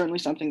is certainly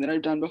something that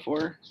I've done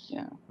before.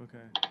 Yeah.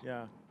 Okay.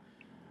 Yeah.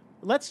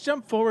 Let's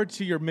jump forward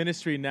to your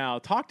ministry now.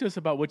 Talk to us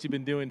about what you've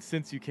been doing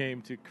since you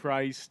came to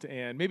Christ,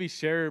 and maybe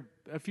share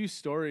a few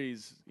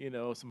stories.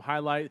 Some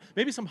highlight,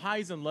 maybe some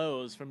highs and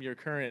lows from your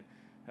current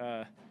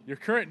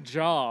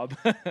job,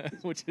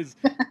 which is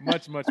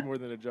much more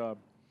than a job.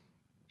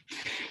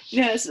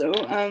 Yeah, so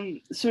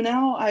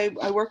now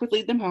I work with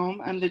Lead Them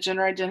Home. I'm the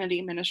Gender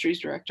Identity Ministries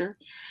Director.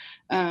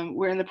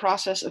 We're in the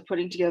process of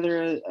putting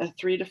together a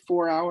 3 to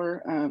 4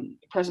 hour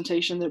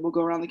presentation that will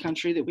go around the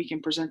country that we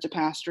can present to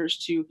pastors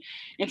to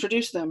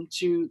introduce them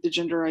to the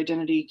gender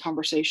identity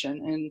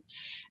conversation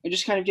and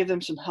just kind of give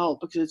them some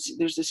help, because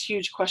there's this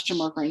huge question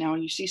mark right now,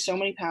 and you see so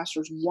many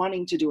pastors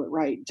wanting to do it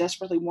right,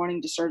 desperately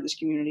wanting to serve this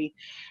community,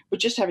 but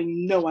just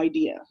having no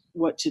idea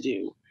what to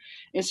do.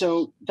 And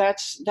so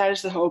that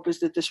is the hope, is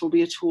that this will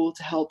be a tool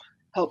to help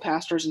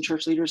pastors and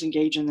church leaders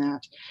engage in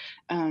that.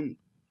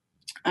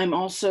 I'm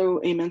also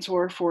a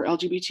mentor for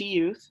LGBT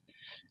youth,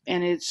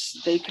 and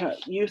they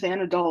cut youth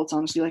and adults.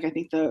 Honestly, like I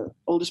think the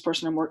oldest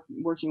person I'm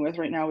working with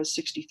right now is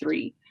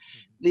 63.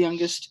 The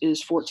youngest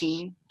is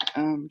 14.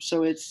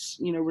 So it's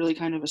really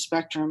kind of a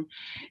spectrum.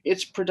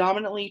 It's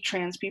predominantly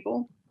trans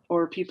people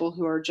or people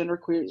who are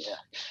genderqueer.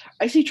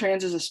 I see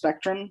trans as a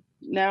spectrum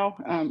now.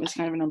 It's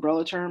kind of an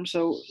umbrella term.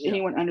 So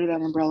anyone under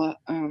that umbrella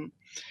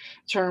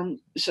term.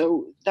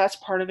 So that's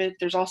part of it.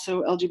 There's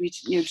also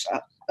LGBT,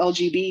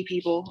 LGB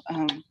people.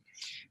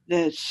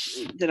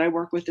 That I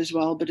work with as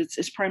well, but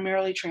it's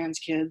primarily trans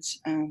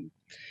kids.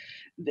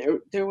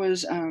 There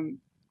was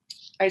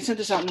I sent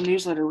this out in a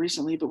newsletter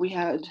recently, but we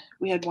had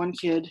one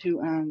kid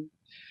who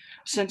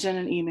sent in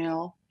an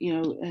email.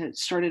 It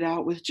started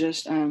out with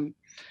just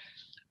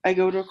I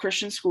go to a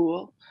Christian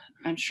school.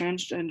 I'm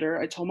transgender.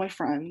 I told my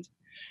friend,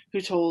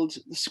 who told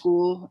the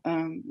school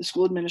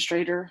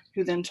administrator,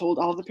 who then told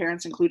all the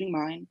parents, including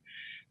mine.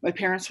 My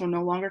parents will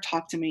no longer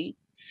talk to me.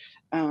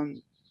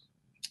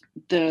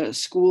 The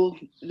school,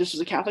 this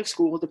was a Catholic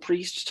school, the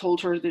priest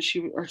told her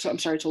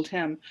that told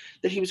him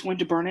that he was going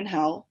to burn in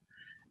hell.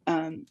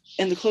 And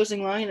the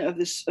closing line of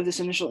this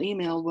initial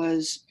email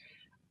was,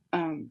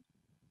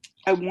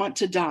 I want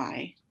to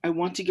die. I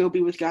want to go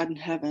be with God in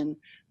heaven,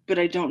 but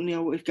I don't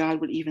know if God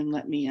would even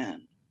let me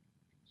in.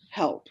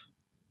 Help.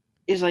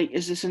 Is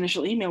this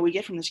initial email we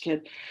get from this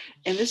kid.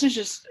 And this is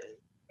just,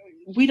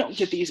 we don't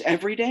get these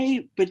every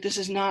day, but this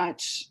is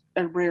not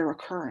a rare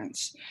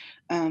occurrence.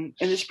 And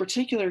this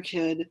particular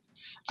kid,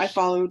 I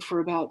followed for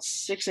about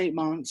 6-8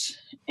 months,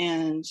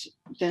 and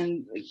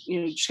then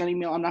just got an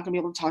email, I'm not going to be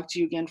able to talk to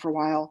you again for a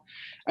while.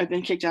 I've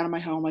been kicked out of my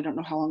home. I don't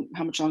know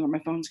how much longer my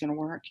phone's going to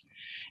work.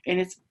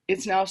 And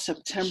it's now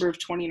September of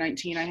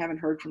 2019. I haven't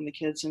heard from the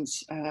kid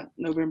since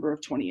November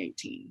of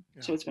 2018.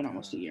 So it's been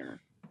almost a year.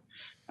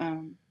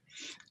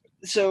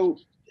 So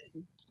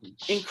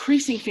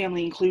increasing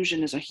family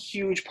inclusion is a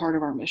huge part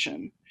of our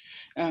mission,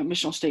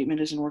 missional statement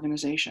as an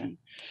organization.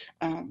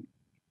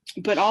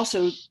 But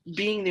also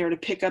being there to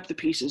pick up the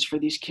pieces for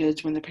these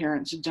kids when the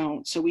parents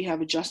don't. So we have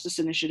a justice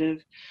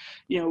initiative,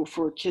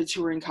 for kids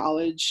who are in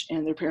college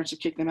and their parents have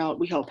kicked them out.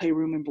 We help pay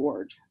room and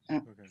board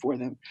for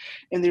them.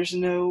 And there's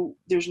no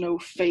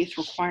faith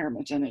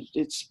requirement in it.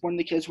 It's one of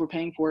the kids we're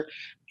paying for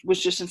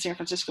was just in San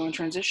Francisco and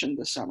transitioned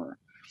this summer.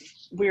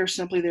 We are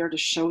simply there to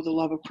show the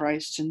love of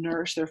Christ, to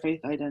nourish their faith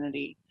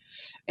identity,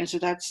 And so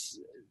that's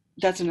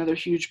another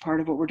huge part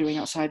of what we're doing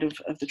outside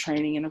of the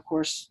training. And of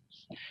course,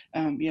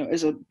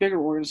 as a bigger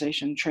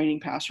organization, training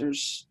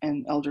pastors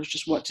and elders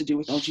just what to do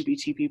with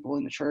LGBT people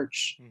in the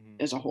church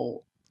as a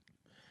whole.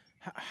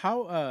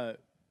 How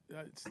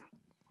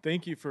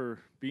thank you for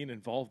being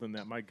involved in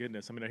that. My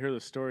goodness. I mean, I hear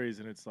those stories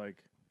and it's like,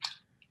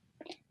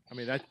 I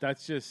mean,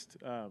 that's just,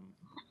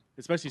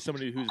 especially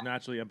somebody who's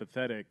naturally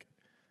empathetic.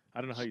 I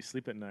don't know how you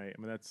sleep at night.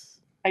 I mean,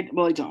 I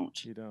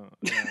don't. You don't.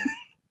 Yeah.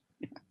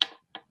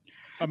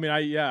 I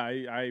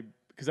mean,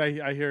 because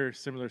I hear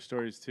similar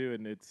stories too,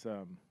 and it's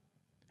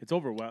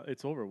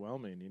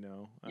overwhelming,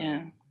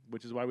 Yeah.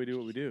 Which is why we do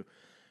what we do.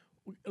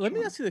 Let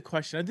me ask you the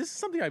question. This is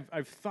something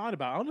I've thought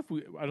about. I don't know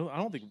if I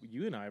don't think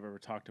you and I have ever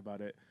talked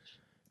about it,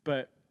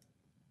 but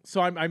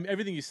so I'm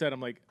everything you said.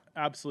 I'm like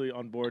absolutely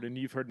on board, and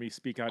you've heard me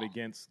speak out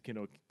against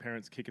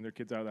parents kicking their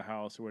kids out of the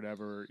house or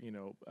whatever.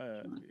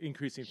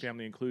 Increasing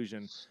family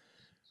inclusion.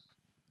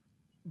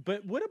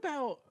 But what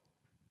about?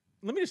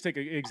 Let me just take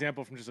an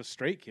example from just a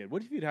straight kid.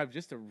 What if you'd have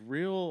just a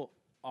real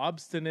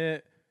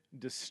obstinate,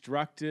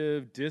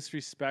 destructive,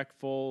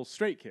 disrespectful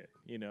straight kid,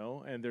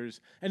 and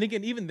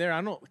again, even there,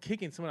 I'm not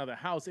kicking someone out of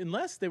the house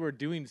unless they were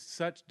doing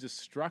such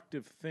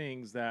destructive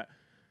things that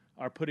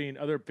are putting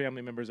other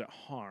family members at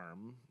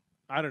harm.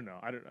 I don't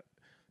know.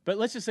 But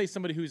let's just say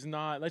somebody who's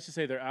not, let's just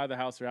say they're out of the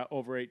house, they're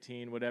over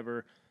 18,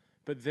 whatever,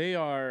 but they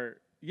are,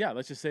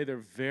 let's just say they're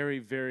very,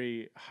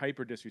 very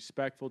hyper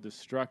disrespectful,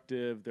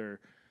 destructive. They're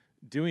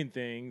doing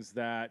things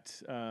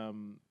that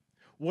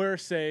where,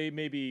 say,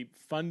 maybe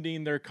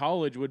funding their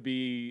college would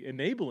be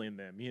enabling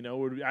them,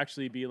 would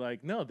actually be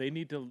like, no, they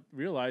need to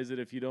realize that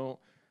if you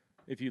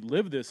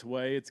live this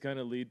way, it's going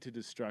to lead to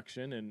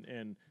destruction,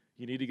 and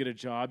you need to get a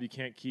job. You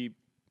can't keep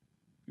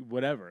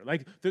whatever.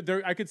 Like,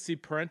 I could see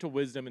parental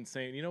wisdom in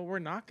saying, we're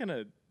not going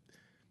to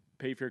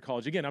pay for your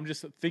college. Again, I'm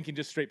just thinking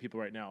just straight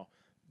people right now.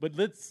 But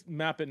let's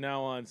map it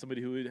now on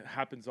somebody who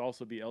happens to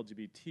also be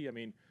LGBT. I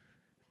mean,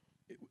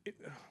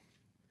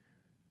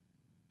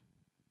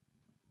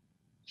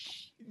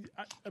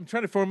 I'm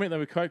trying to formulate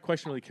that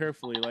question really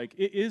carefully. Like,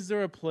 is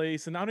there a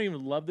place, and I don't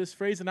even love this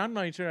phrase, and I'm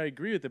not even sure I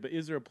agree with it, but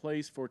is there a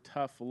place for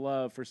tough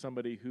love for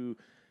somebody who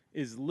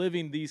is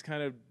living these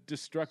kind of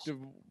destructive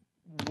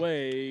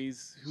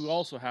ways, who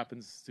also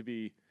happens to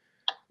be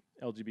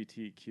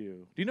LGBTQ?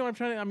 Do you know what I'm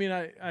trying to, I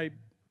mean,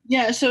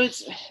 yeah, so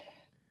it's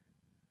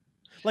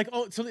like,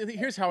 so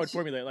here's how I'd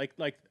formulate,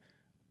 like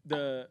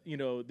that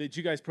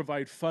you guys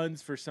provide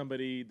funds for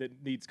somebody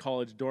that needs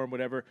college, dorm,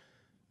 whatever.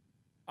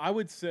 I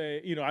would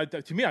say,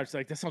 to me, I was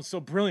like, that sounds so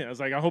brilliant. I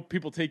was like, I hope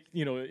people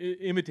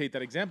imitate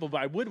that example.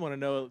 But I would want to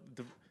know,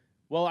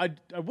 I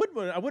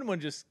wouldn't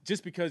want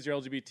just because you're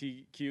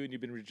LGBTQ and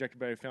you've been rejected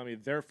by your family,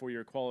 therefore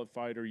you're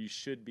qualified or you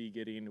should be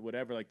getting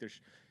whatever. Like, there's,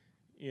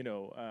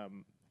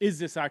 is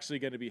this actually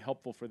going to be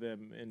helpful for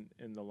them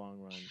in the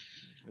long run?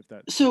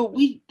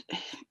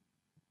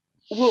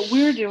 What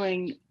we're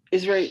doing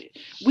is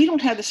we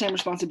don't have the same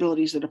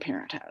responsibilities that a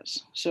parent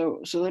has.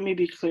 So let me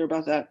be clear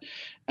about that.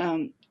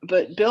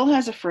 But Bill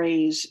has a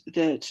phrase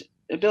that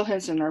Bill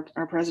Henson,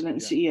 our president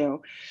and CEO,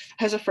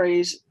 has a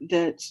phrase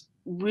that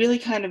really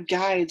kind of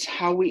guides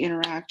how we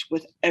interact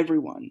with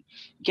everyone: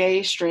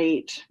 gay,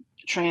 straight,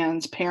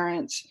 trans,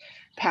 parents,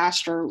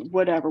 pastor,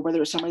 whatever,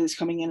 whether it's somebody that's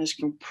coming in as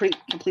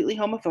completely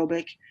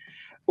homophobic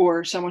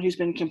or someone who's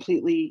been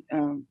completely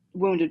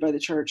wounded by the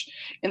church.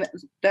 And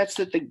that's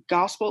that the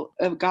gospel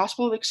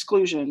of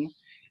exclusion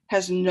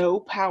has no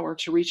power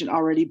to reach an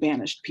already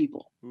banished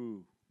people.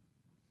 Ooh.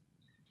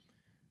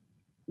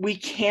 We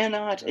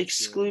cannot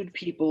exclude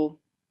people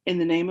in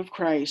the name of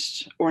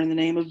Christ or in the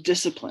name of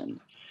discipline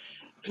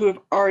who have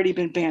already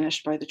been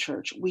banished by the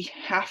church. We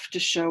have to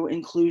show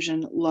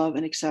inclusion, love,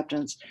 and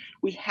acceptance.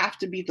 We have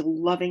to be the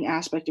loving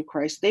aspect of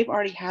Christ. They've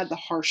already had the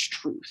harsh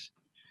truth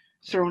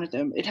thrown at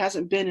them. It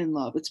hasn't been in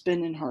love, it's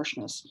been in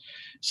harshness.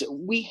 So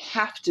we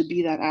have to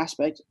be that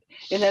aspect.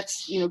 And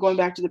that's, going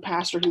back to the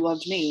pastor who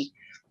loved me,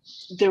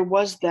 there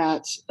was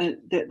that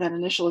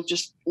initial of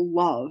just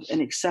love and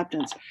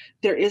acceptance.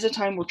 There is a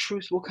time where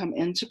truth will come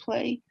into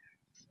play,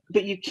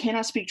 but you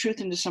cannot speak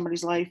truth into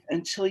somebody's life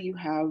until you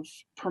have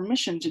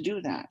permission to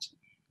do that.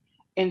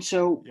 And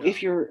so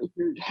if you're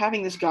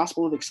having this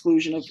gospel of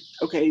exclusion of,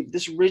 okay,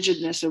 this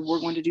rigidness of we're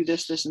going to do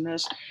this, this, and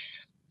this,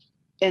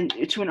 and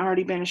to an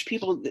already banished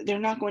people, they're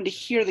not going to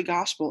hear the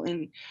gospel.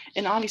 And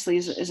obviously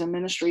as a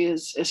ministry,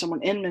 as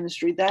someone in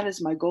ministry, that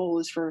is my goal,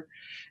 is for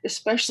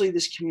especially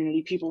this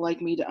community, people like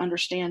me, to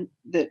understand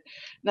that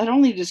not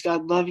only does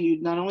God love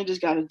you, not only does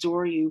God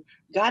adore you,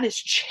 God is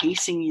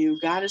chasing you,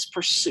 God is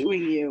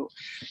pursuing you,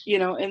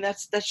 and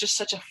that's just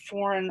such a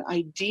foreign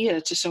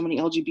idea to so many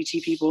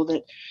LGBT people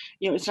that,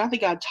 it's not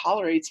that God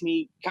tolerates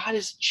me, God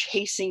is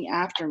chasing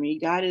after me.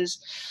 God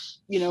is,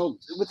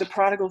 with the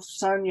prodigal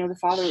son, the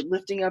father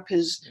lifting up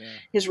his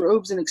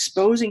robes and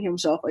exposing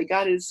himself, like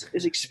God is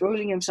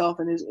exposing himself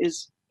and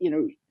is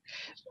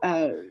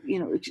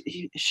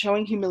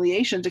showing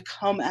humiliation to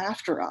come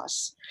after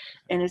us.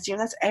 And it's,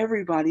 that's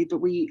everybody, but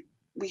we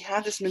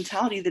have this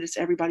mentality that it's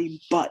everybody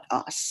but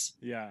us.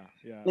 Yeah.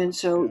 And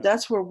so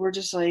that's where we're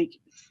just like,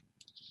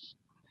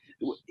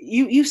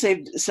 you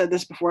said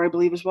this before, I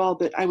believe as well,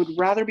 but I would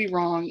rather be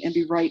wrong and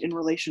be right in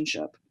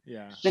relationship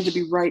Yeah. than to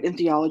be right in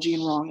theology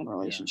and wrong in Yeah.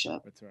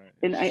 relationship. That's right.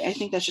 And I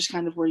think that's just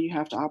kind of where you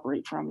have to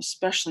operate from,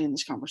 especially in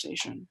this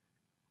conversation.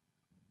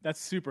 That's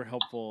super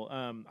helpful.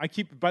 I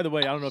keep, by the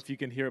way, I don't know if you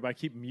can hear it, but I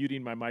keep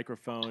muting my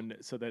microphone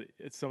so that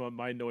some of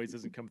my noise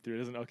doesn't come through. It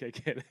doesn't, okay,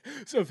 good.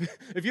 So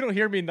if you don't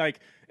hear me like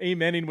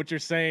amening what you're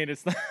saying,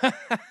 it's not,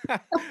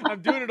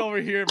 I'm doing it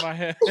over here in my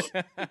head.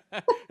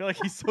 You're like,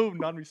 he's so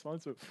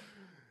non-responsive.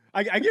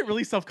 I get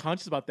really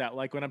self-conscious about that.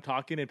 Like when I'm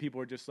talking and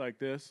people are just like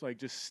this, like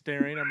just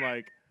staring, I'm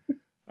like,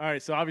 all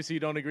right, so obviously you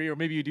don't agree, or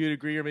maybe you do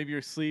agree, or maybe you're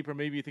asleep, or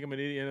maybe you think I'm an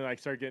idiot, and I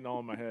start getting all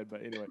in my head.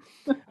 But anyway,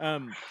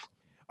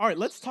 all right,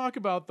 let's talk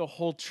about the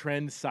whole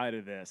trend side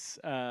of this.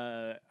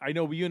 I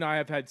know you and I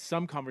have had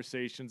some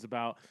conversations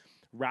about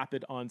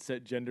rapid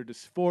onset gender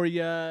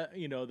dysphoria.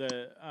 You know,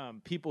 the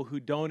people who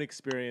don't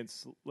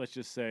experience, let's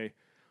just say,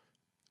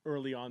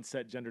 early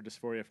onset gender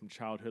dysphoria from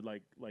childhood,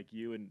 like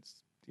you and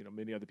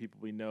many other people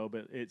we know.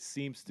 But it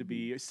seems to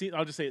be.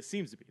 I'll just say it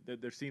seems to be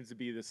that there seems to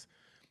be this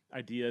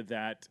idea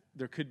that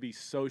there could be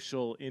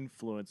social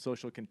influence,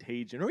 social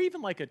contagion, or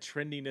even like a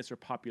trendiness or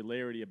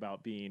popularity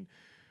about being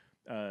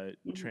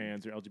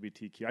trans or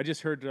LGBTQ. I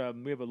just heard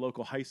we have a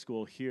local high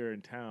school here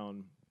in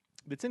town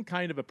that's in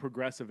kind of a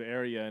progressive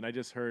area, and I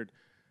just heard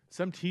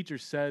some teacher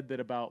said that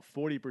about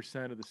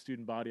 40% of the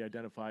student body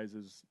identifies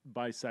as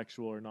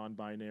bisexual or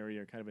non-binary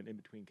or kind of an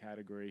in-between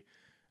category,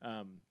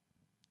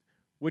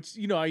 which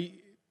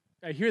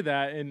I hear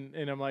that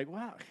and I'm like,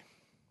 wow,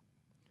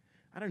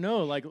 I don't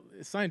know, like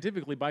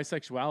scientifically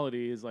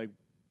bisexuality is like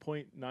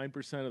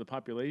 0.9% of the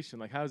population.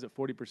 Like how is it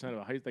 40% of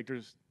the high, like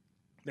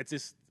that's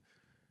just,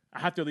 I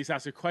have to at least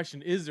ask a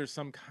question. Is there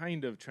some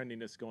kind of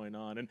trendiness going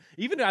on? And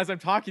even as I'm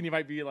talking, you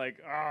might be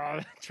like,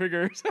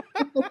 triggers.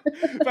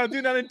 But I'm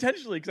doing that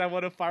intentionally because I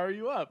want to fire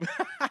you up.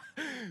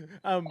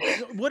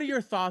 What are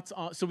your thoughts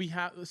on, so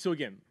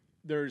again,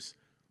 there's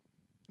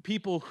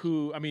people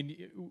who, I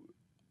mean,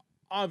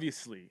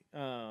 obviously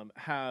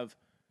have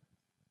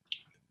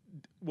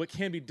what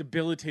can be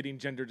debilitating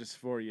gender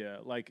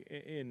dysphoria, like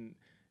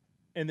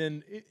and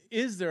then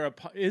is there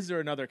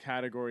another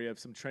category of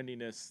some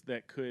trendiness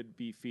that could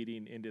be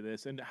feeding into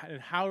this, and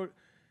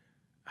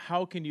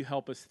how can you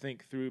help us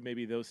think through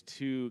maybe those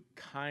two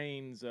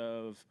kinds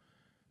of,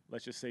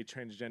 let's just say,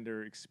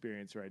 transgender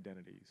experience or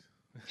identities?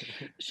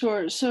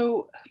 Sure.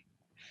 So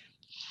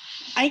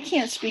I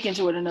can't speak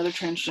into what another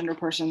transgender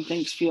person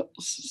thinks, feels,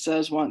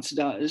 says, wants,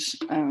 does,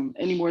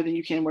 any more than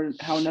you can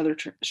how another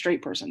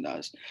straight person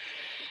does.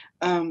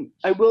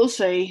 I will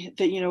say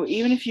that,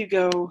 even if you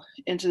go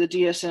into the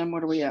DSM,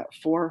 what are we at,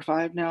 4 or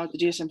 5 now? The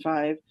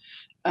DSM-5,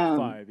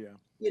 5,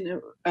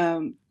 yeah.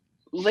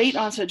 Late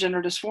onset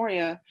gender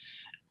dysphoria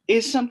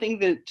is something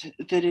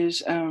that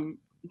is,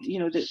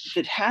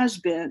 that has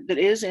been, that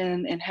is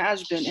in and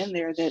has been in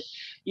there, that,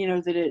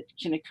 that it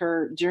can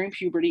occur during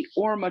puberty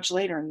or much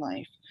later in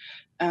life.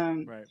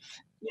 Right.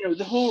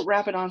 The whole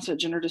rapid onset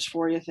gender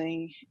dysphoria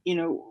thing,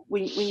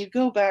 when you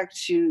go back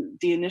to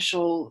the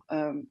initial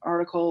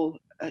article,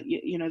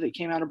 that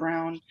came out of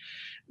Brown,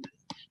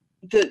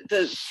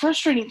 the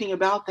frustrating thing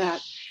about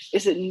that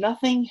is that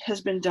nothing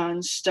has been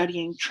done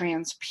studying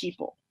trans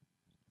people.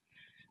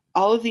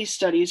 All of these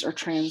studies are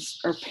parents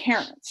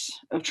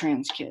of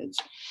trans kids.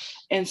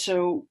 And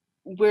so,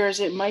 whereas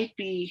it might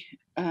be,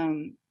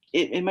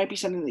 it might be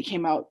something that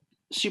came out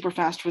super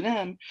fast for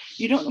them,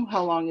 you don't know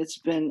how long it's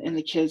been in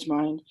the kid's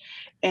mind.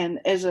 And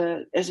as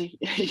a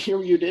you're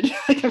muted.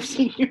 Like I've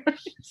seen you.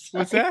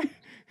 What's that?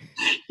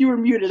 You were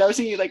muted. I was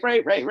seeing you like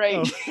right.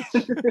 Oh.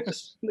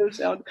 No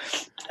sound.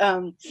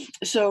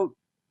 So,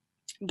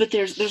 but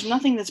there's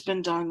nothing that's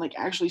been done like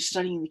actually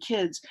studying the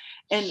kids,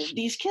 and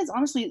these kids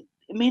honestly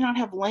may not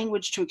have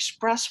language to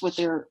express what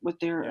they're what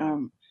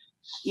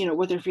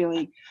they're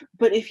feeling.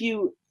 But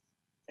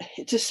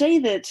to say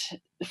that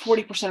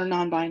 40% are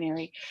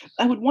non-binary,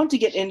 I would want to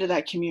get into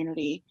that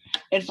community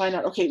and find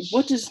out, okay,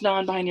 what does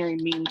non-binary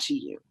mean to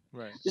you?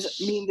 Right. Does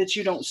it mean that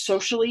you don't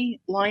socially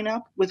line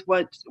up with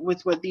what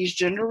these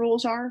gender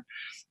roles are?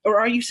 Or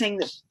are you saying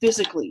that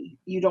physically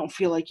you don't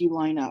feel like you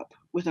line up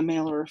with a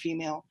male or a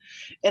female?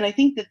 And I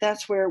think that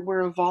that's where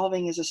we're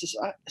evolving as a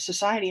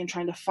society and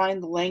trying to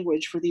find the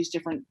language for these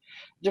different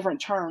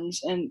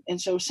terms.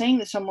 And so saying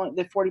that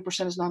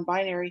 40% is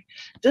non-binary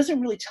doesn't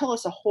really tell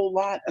us a whole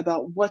lot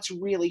about what's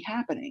really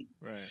happening.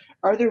 Right.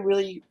 Are there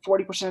really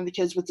 40% of the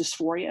kids with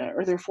dysphoria?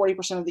 Are there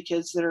 40% of the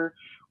kids that are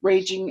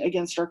raging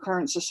against our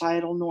current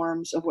societal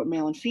norms of what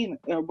male and female,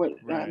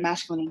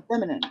 masculine and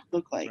feminine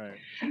look like?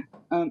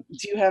 Right.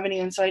 Do you have any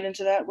insight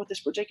into that with this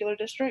particular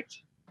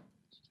district?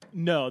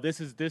 No,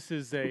 this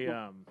is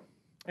a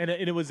and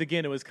it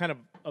was kind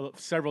of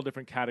several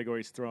different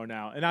categories thrown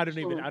out, and I don't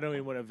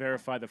even want to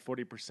verify the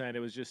 40%. It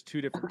was just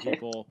two different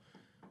people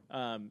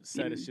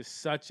said it's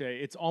just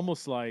it's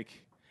almost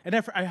like, and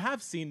I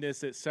have seen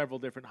this at several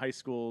different high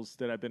schools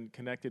that I've been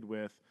connected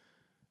with,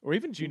 or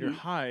even junior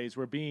highs,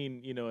 where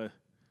being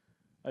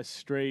a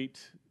straight,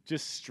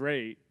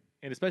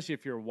 and especially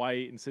if you're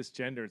white and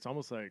cisgender, it's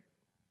almost like,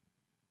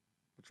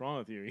 what's wrong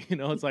with you? You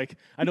know, it's like,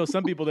 I know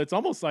some people that's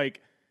almost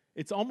like,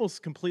 it's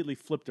almost completely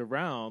flipped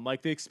around.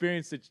 Like the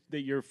experience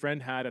that your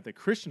friend had at the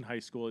Christian high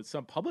school, at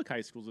some public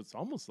high schools, it's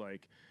almost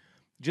like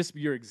just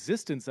your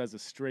existence as a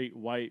straight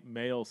white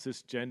male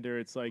cisgender.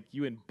 It's like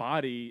you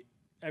embody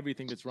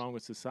everything that's wrong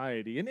with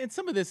society. And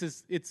some of this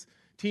is, it's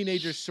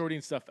teenagers sorting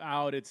stuff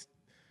out. It's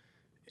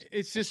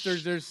just,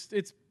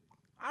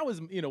 I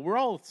was, you know, we're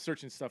all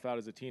searching stuff out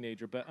as a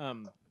teenager, but,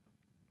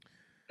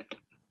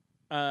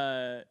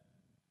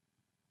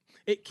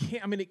 it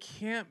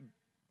can't,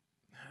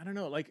 I don't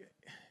know, like,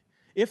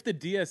 if the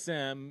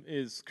DSM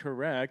is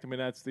correct, I mean,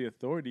 that's the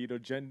authority, you know,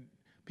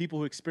 people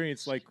who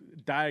experience like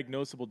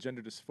diagnosable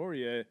gender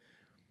dysphoria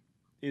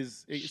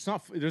it's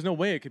not, there's no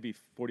way it could be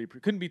 40,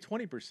 couldn't be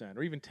 20%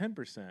 or even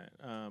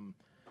 10%.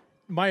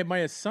 My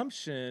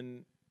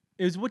assumption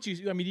is what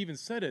you even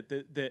said it,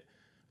 that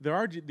there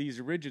are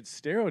these rigid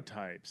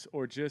stereotypes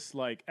or just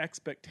like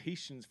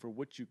expectations for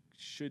what you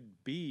should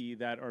be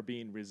that are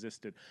being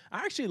resisted.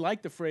 I actually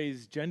like the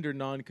phrase gender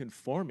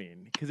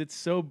non-conforming because it's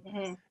so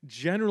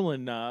general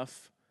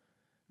enough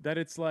that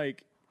it's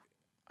like,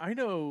 I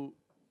know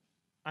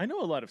a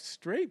lot of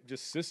straight,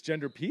 just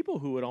cisgender people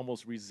who would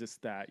almost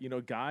resist that. You know,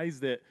 guys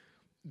that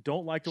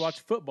don't like to watch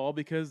football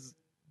because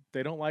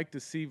they don't like to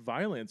see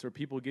violence or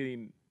people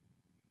getting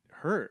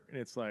hurt. And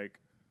it's like,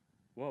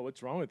 whoa,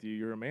 what's wrong with you?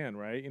 You're a man,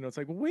 right? You know, it's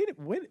like, wait,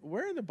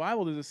 where in the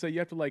Bible does it say you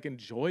have to like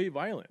enjoy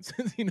violence?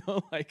 You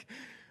know, like,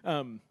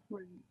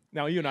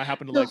 now you and I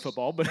happen to like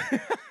football, but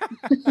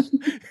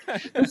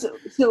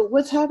so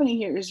what's happening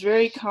here is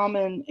very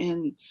common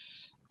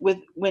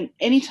when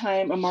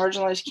anytime a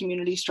marginalized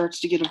community starts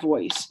to get a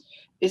voice,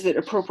 is that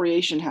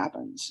appropriation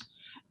happens.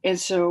 And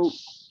so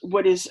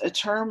what is a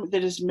term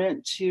that is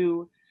meant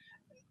to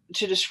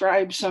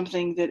describe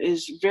something that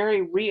is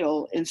very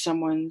real in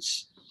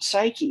someone's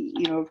psyche,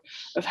 you know,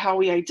 of how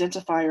we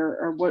identify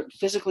or what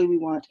physically we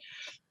want,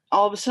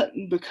 all of a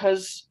sudden,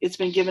 because it's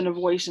been given a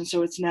voice, and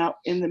so it's now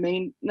in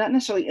the not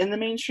necessarily in the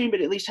mainstream, but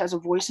at least has a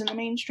voice in the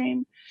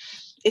mainstream,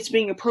 it's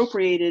being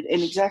appropriated.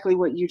 And exactly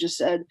what you just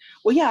said,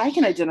 well, yeah, I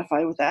can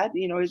identify with that,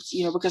 you know, it's,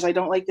 you know, because I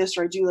don't like this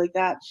or I do like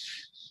that.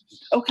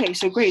 Okay,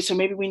 so great. So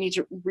maybe we need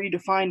to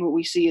redefine what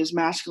we see as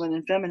masculine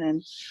and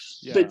feminine.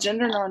 Yeah. But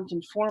gender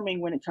non-conforming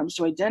when it comes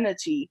to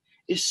identity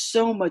is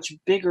so much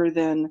bigger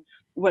than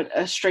what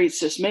a straight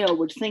cis male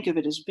would think of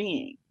it as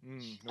being.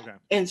 Okay.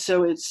 And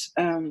so it's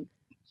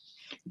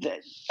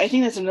I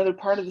think that's another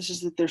part of this,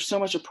 is that there's so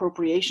much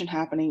appropriation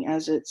happening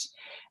as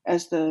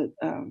the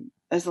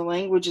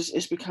language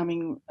is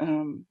becoming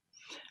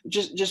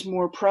just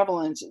more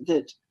prevalent,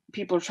 that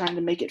people are trying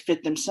to make it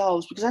fit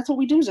themselves, because that's what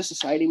we do as a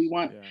society. We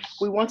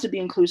want to be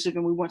inclusive,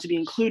 and we want to be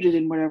included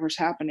in whatever's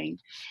happening.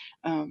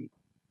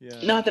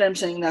 Not that I'm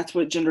saying that's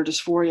what gender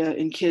dysphoria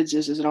in kids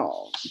is at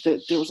all.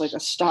 That there was like a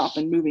stop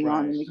and moving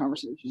on in the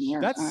conversation here.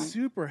 That's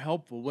super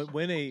helpful.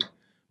 When a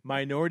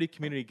minority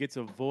community gets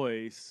a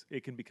voice,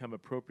 it can become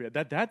appropriate.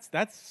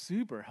 That's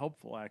super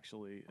helpful,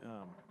 actually.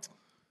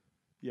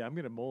 Yeah, I'm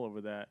gonna mull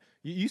over that.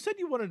 You said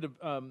you wanted to.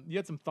 You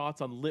had some thoughts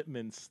on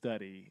Littman's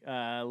study.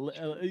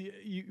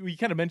 You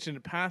kind of mentioned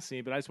it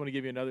passing, but I just want to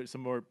give you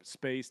some more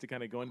space to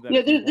kind of go into that.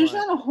 Yeah, there's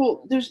not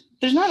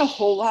a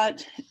whole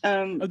lot.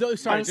 Sorry,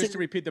 honestly, just to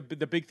repeat,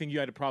 the big thing you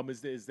had a problem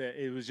is that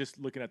it was just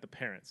looking at the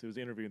parents. It was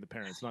interviewing the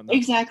parents, not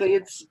exactly.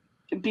 It's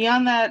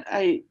beyond that.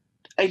 I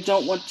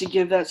don't want to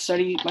give that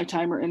study my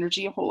time or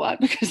energy a whole lot,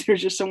 because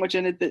there's just so much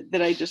in it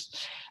that I just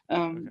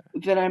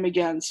that I'm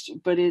against.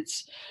 But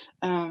it's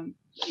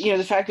you know,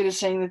 the fact that it's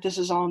saying that this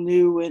is all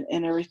new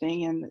and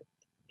everything, and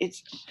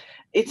it's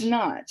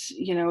not,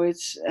 you know,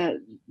 it's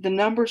the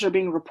numbers are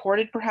being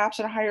reported perhaps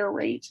at a higher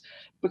rate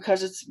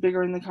because it's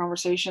bigger in the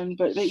conversation,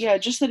 but yeah,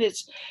 just that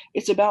it's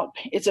about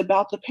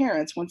the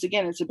parents. Once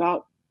again, it's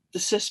about the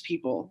cis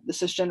people, the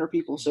cisgender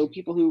people, so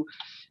people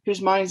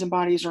whose minds and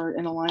bodies are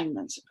in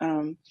alignment.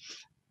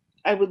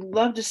 I would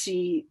love to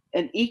see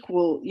an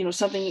equal, you know,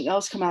 something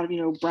else come out of,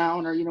 you know,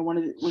 Brown or, you know, one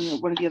of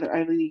the other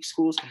Ivy League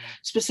schools,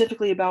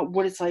 specifically about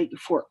what it's like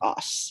for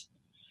us.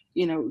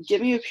 You know,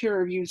 give me a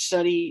peer-reviewed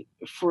study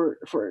for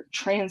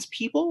trans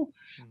people.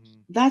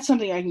 That's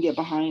something I can get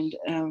behind.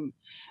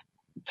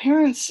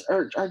 Parents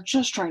are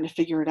just trying to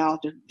figure it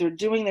out. They're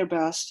doing their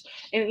best,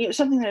 and you know,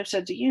 something that I've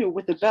said to you,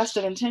 with the best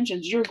of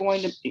intentions, you're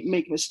going to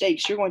make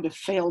mistakes. You're going to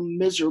fail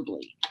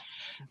miserably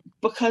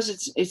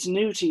because it's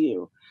new to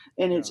you.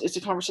 And it's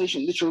a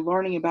conversation that you're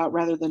learning about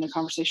rather than a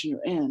conversation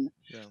you're in.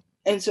 Yeah.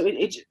 And so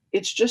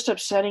it's just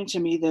upsetting to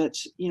me that,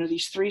 you know,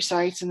 these 3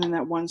 sites and then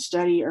that one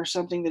study are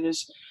something that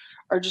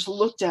are just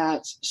looked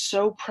at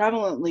so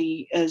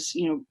prevalently as,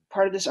 you know,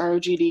 part of this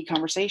ROGD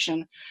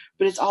conversation,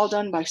 but it's all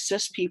done by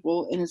cis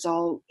people, and it's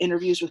all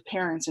interviews with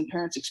parents and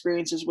parents'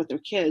 experiences with their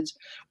kids,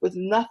 with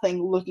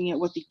nothing looking at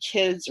what the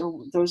kids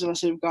or those of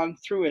us who have gone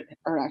through it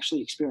are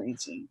actually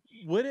experiencing.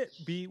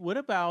 What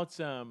about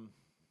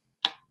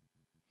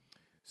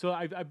so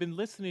I've been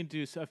listening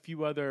to a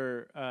few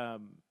other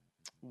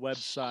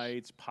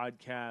websites,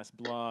 podcasts,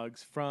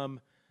 blogs from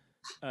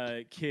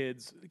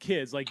kids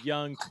like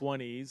young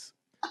 20s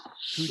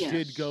who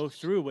did go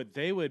through what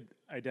they would.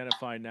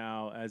 identify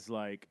now as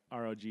like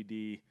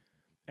ROGD,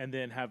 and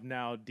then have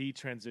now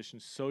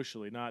detransitioned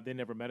socially. Not they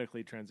never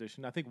medically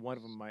transitioned. I think one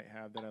of them might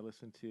have that I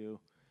listened to.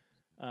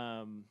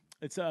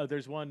 It's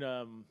there's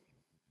one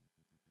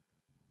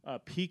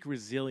Peak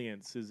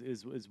Resilience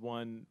is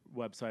one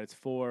website. It's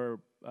for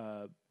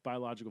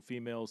biological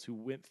females who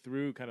went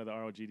through kind of the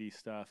ROGD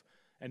stuff,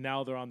 and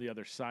now they're on the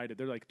other side.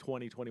 They're like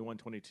 20, 21,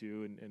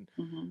 22, and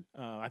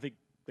I think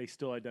they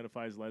still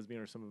identify as lesbian,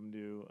 or some of them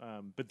do.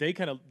 But they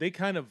kind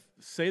of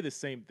say the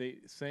same. They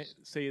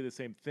say the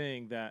same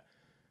thing, that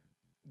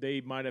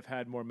they might have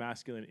had more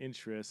masculine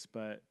interests,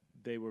 but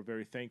they were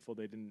very thankful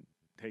they didn't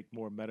take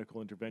more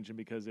medical intervention,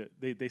 because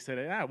they said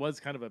it was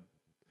kind of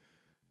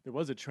there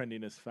was a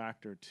trendiness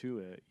factor to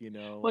it, you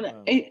know. Well,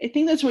 I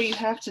think that's where you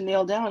have to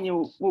nail down,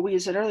 what we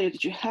had said earlier,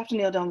 that you have to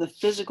nail down the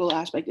physical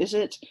aspect. Is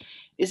it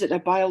a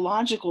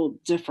biological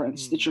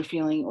difference that you're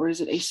feeling, or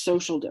is it a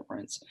social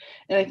difference?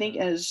 And I think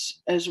as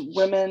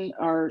women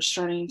are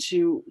starting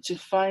to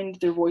find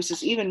their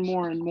voices even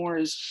more and more,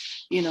 as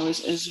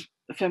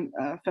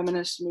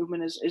feminist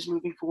movement is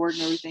moving forward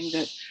and everything,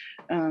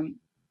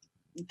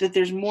 that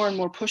there's more and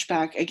more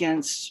pushback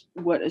against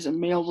what is a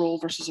male role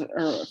versus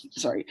I'm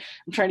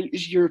trying to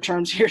use your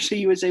terms here, so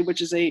you would say, which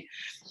is a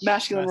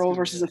masculine role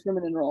versus a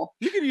feminine role.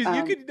 You could use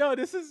no,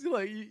 this is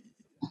like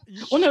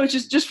well, no, it's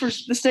just for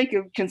the sake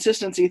of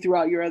consistency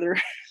throughout your other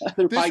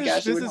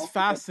podcasts. This is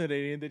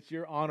fascinating that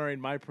you're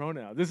honoring my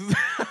pronoun. This is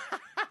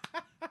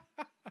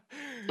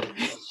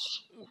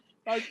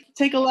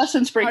take a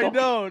lesson, Sprinkle.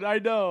 I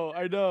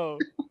know.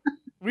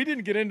 We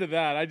didn't get into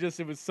that.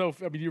 It was so.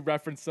 I mean, you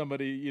referenced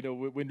somebody,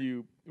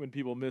 when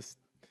people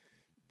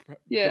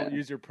don't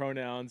use your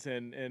pronouns,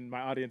 and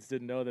my audience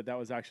didn't know that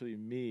was actually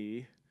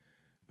me.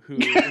 Who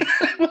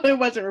well, I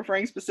wasn't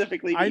referring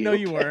specifically to I know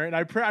you weren't.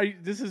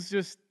 This is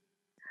just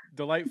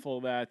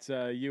delightful that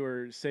you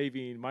were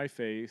saving my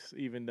face,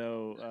 even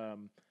though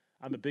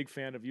I'm a big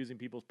fan of using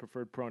people's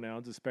preferred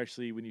pronouns,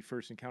 especially when you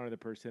first encounter the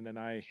person, and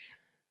I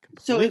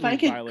completely if I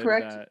could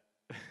correct that.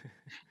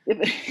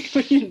 if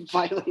we didn't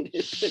violate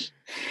it,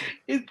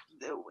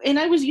 and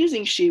I was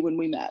using she when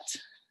we met,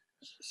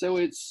 so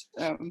it's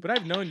but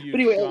I've known you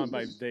gone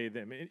by they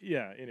them.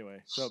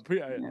 Anyway, so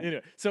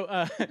anyway, so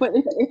but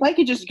if I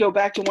could just go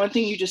back to one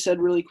thing you just said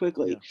really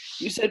quickly.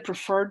 You said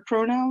preferred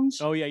pronouns.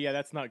 Oh yeah,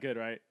 that's not good,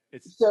 right?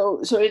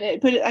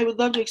 But I would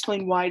love to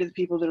explain why to the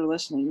people that are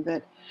listening,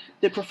 that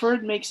the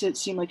preferred makes it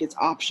seem like it's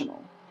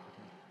optional.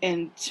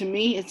 And to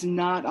me, it's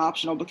not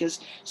optional,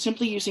 because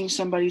simply using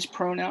somebody's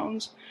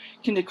pronouns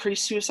can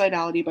decrease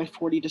suicidality by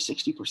 40 to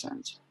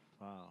 60%.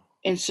 Wow.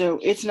 And so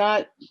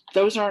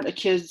those aren't a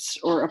kid's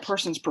or a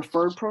person's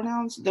preferred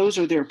pronouns. Those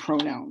are their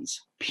pronouns,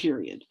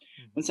 period.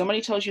 Mm-hmm. When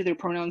somebody tells you their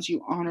pronouns,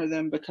 you honor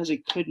them, because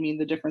it could mean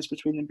the difference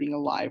between them being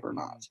alive or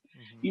not.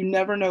 Mm-hmm. You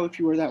never know if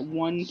you are that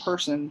one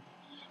person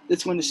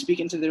that's going to speak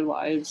into their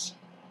lives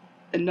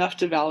enough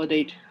to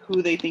validate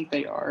who they think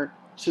they are,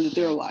 so that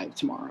they're alive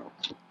tomorrow.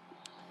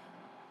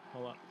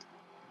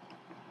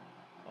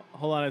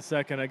 Hold on a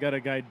second. I got a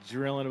guy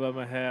drilling above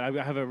my head. I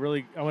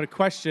want a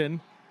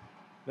question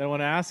that I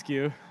want to ask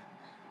you.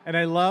 And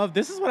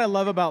this is what I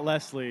love about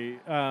Lesli,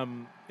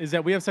 is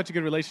that we have such a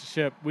good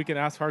relationship. We can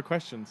ask hard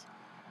questions.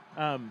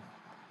 I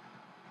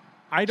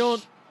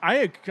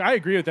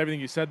agree with everything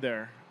you said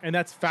there. And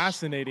that's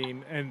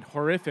fascinating and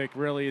horrific,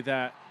 really,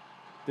 that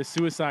the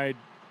suicide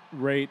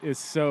rate is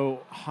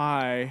so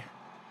high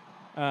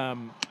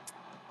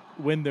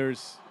when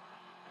there's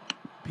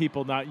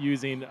people not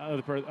using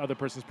other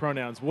person's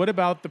pronouns. What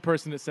about the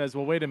person that says,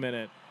 well, wait a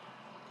minute,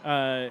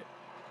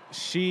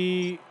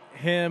 she,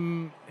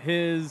 him,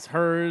 his,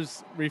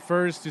 hers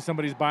refers to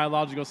somebody's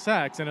biological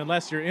sex, and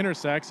unless you're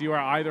intersex, you are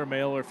either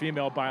male or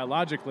female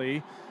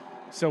biologically,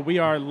 so we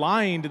are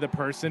lying to the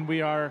person. We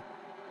are,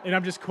 and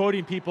I'm just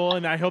quoting people,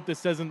 and I hope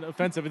this isn't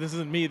offensive. This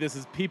isn't me, this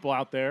is people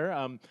out there.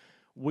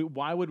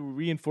 Why would we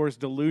reinforce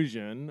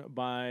delusion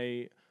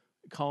by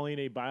calling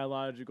a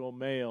biological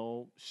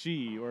male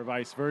she, or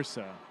vice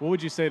versa? What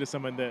would you say to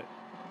someone that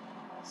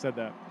said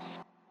that?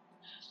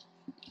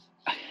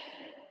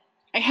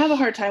 I have a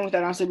hard time with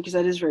that, honestly, because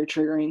that is very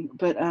triggering.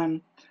 But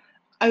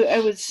I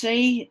would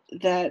say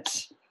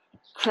that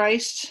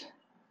Christ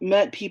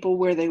met people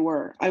where they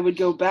were. I would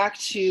go back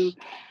to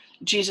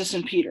Jesus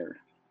and Peter.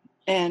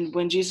 And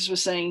when Jesus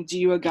was saying, do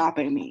you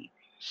agape me?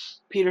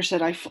 Peter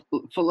said, I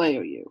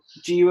phileo you.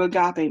 Do you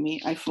agape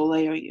me? I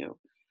phileo you.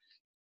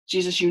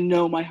 Jesus, you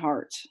know my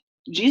heart.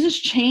 Jesus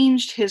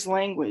changed his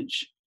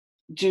language.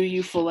 Do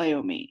you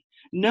phileo me?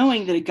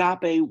 Knowing that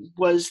agape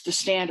was the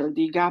standard.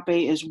 The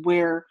agape is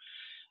where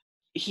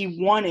he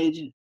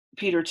wanted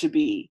Peter to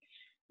be.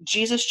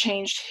 Jesus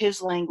changed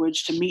his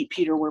language to meet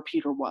Peter where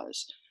Peter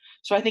was.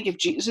 So I think if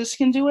Jesus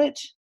can do it,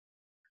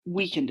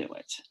 we can do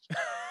it.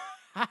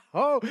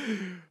 Oh,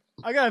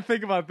 I gotta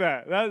think about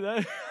that.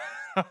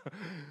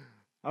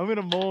 I'm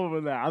gonna mull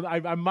over that.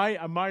 I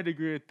might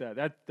agree with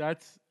that.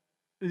 That's.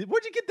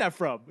 Where'd you get that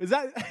from? Is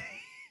that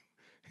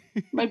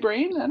my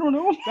brain? I don't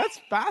know.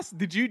 That's fast.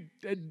 Did you?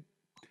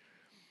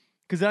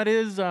 Because that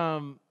is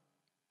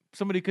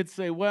somebody could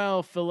say,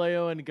 well,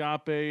 phileo and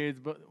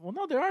agape, but well,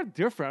 no, they are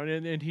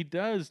different, and he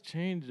does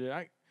change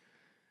it.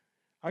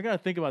 I got to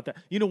think about that.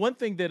 You know, one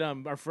thing that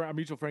our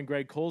mutual friend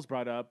Greg Coles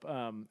brought up,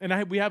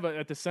 and we have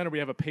at the center we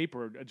have a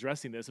paper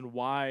addressing this and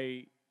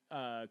why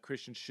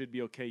Christians should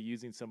be okay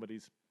using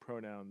somebody's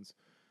pronouns.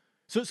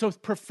 So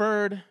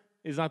preferred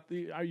is not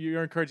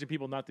you're encouraging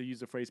people not to use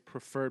the phrase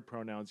preferred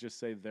pronouns, just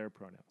say their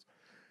pronouns.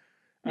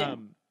 Yeah.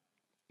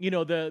 You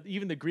know,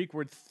 even the Greek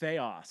word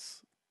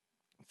theos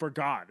for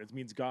God, it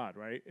means God,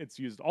 right? It's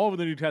used all over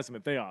the New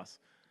Testament, theos.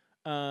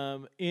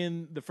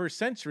 In the first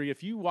century,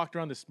 if you walked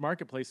around this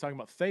marketplace talking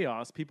about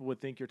theos, people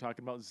would think you're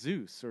talking about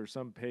Zeus or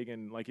some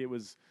pagan, like it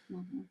was,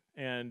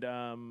 and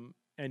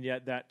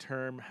yet that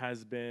term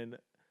has been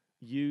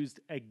used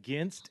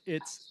against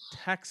its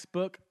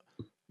textbook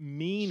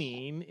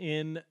meaning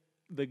in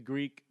the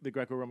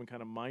Greco-Roman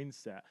kind of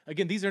mindset.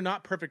 Again, these are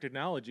not perfect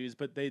analogies,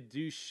 but they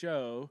do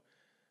show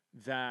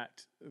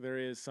that there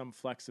is some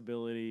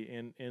flexibility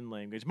in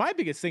language. My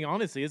biggest thing,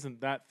 honestly,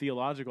 isn't that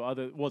theological.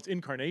 It's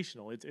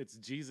incarnational. It's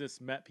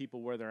Jesus met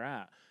people where they're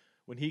at.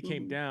 When he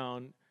came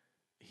down,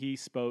 he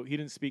spoke. He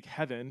didn't speak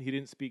heaven. He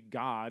didn't speak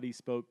God. He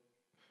spoke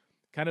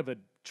kind of a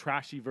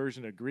trashy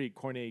version of Greek,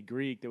 Koine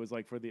Greek, that was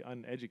like for the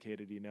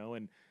uneducated, you know.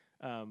 And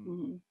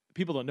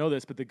people don't know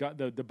this, but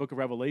the Book of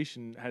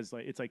Revelation has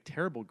it's like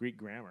terrible Greek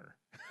grammar.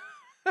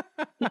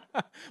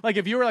 Like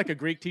if you were like a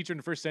Greek teacher in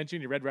the first century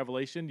and you read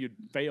Revelation, you'd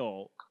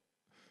fail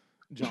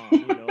John,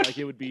 you know, like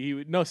it would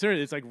be, no,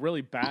 seriously, it's like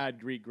really bad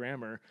Greek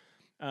grammar.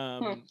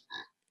 And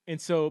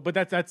so, but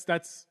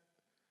that's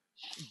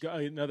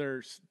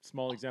another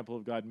small example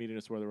of God meeting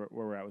us where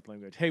we're at with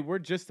language. Hey, we're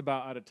just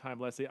about out of time,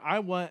 Leslie. I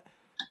want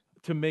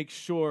to make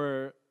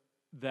sure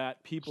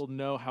that people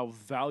know how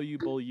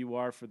valuable you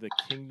are for the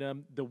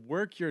kingdom. The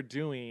work you're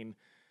doing,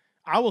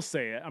 I will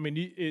say it. I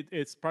mean,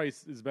 it's probably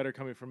is better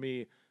coming from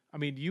me. I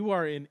mean, you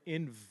are an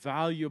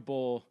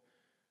invaluable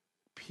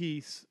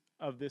piece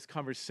of this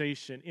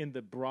conversation in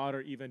the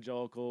broader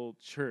evangelical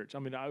church. I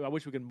mean, I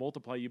wish we could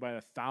multiply you by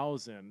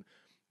 1,000.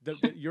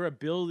 Your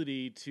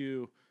ability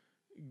to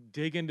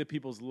dig into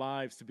people's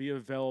lives, to be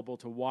available,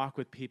 to walk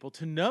with people,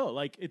 to know,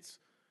 like it's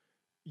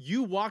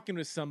you walking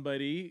with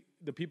somebody,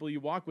 the people you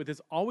walk with is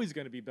always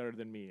going to be better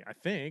than me. I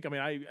think. I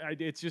mean,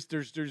 it's just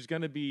there's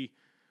going to be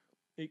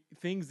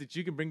things that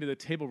you can bring to the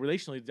table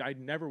relationally that I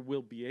never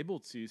will be able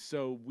to.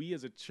 So we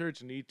as a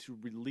church need to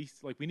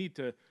release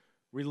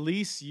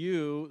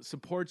you,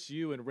 support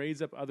you, and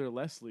raise up other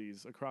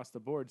Leslies across the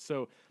board.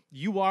 So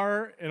you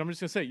are, and I'm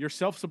just going to say, you're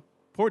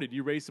self-supported.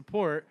 You raise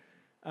support,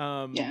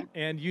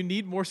 and you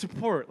need more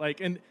support.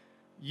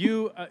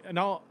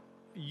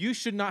 You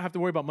should not have to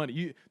worry about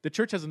money. The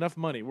church has enough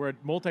money. We're a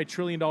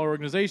multi-trillion-dollar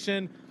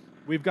organization.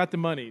 We've got the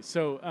money.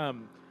 So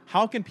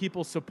how can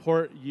people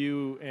support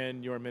you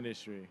and your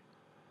ministry?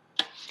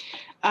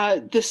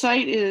 The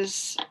site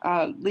is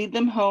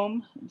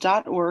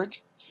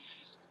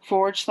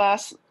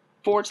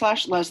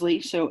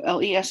leadthemhome.org/Lesli, so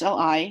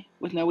Lesli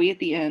with no E at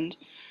the end,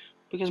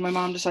 because my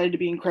mom decided to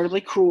be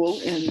incredibly cruel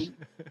and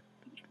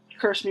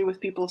curse me with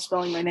people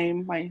spelling my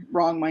name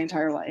wrong my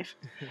entire life.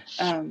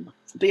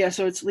 But yeah,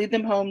 so it's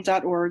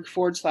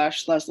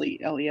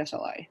leadthemhome.org/Lesli,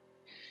 Lesli.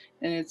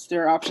 And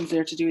there are options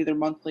there to do either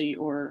monthly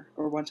or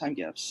one-time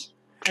gifts.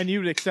 And you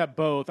would accept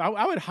both.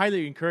 I would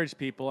highly encourage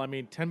people. I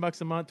mean,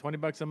 $10 a month,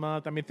 $20 a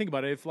month. I mean, think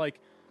about it. If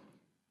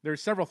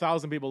there's several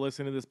thousand people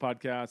listening to this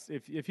podcast,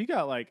 if you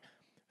got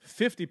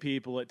 50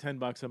 people at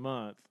 $10 a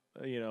month,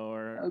 you know,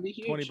 or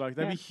 $20,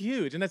 that'd be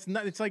huge. And that's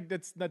not. It's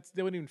that's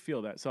they wouldn't even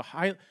feel that. So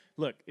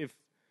look, if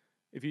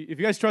you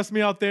guys trust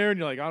me out there, and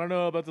you're like, I don't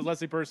know about this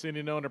Leslie person,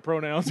 you know, and her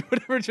pronouns, or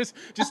whatever, just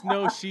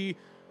know she.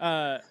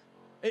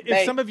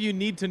 If some of you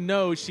need to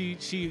know, she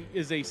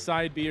is a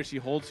side B, or she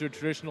holds to a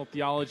traditional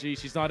theology.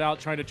 She's not out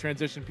trying to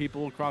transition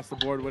people across the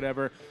board,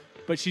 whatever.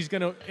 But she's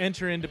going to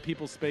enter into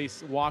people's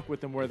space, walk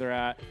with them where they're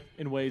at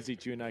in ways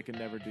that you and I can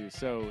never do.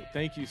 So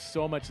thank you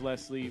so much,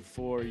 Lesli,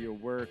 for your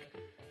work.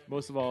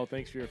 Most of all,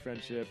 thanks for your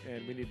friendship.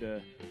 And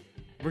we're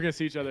going to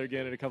see each other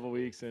again in a couple of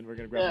weeks, and we're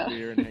going to grab a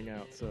beer and hang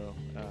out. So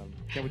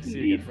can't wait to see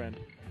you again, friend.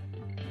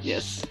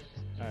 Yes.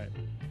 All right.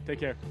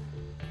 Take care.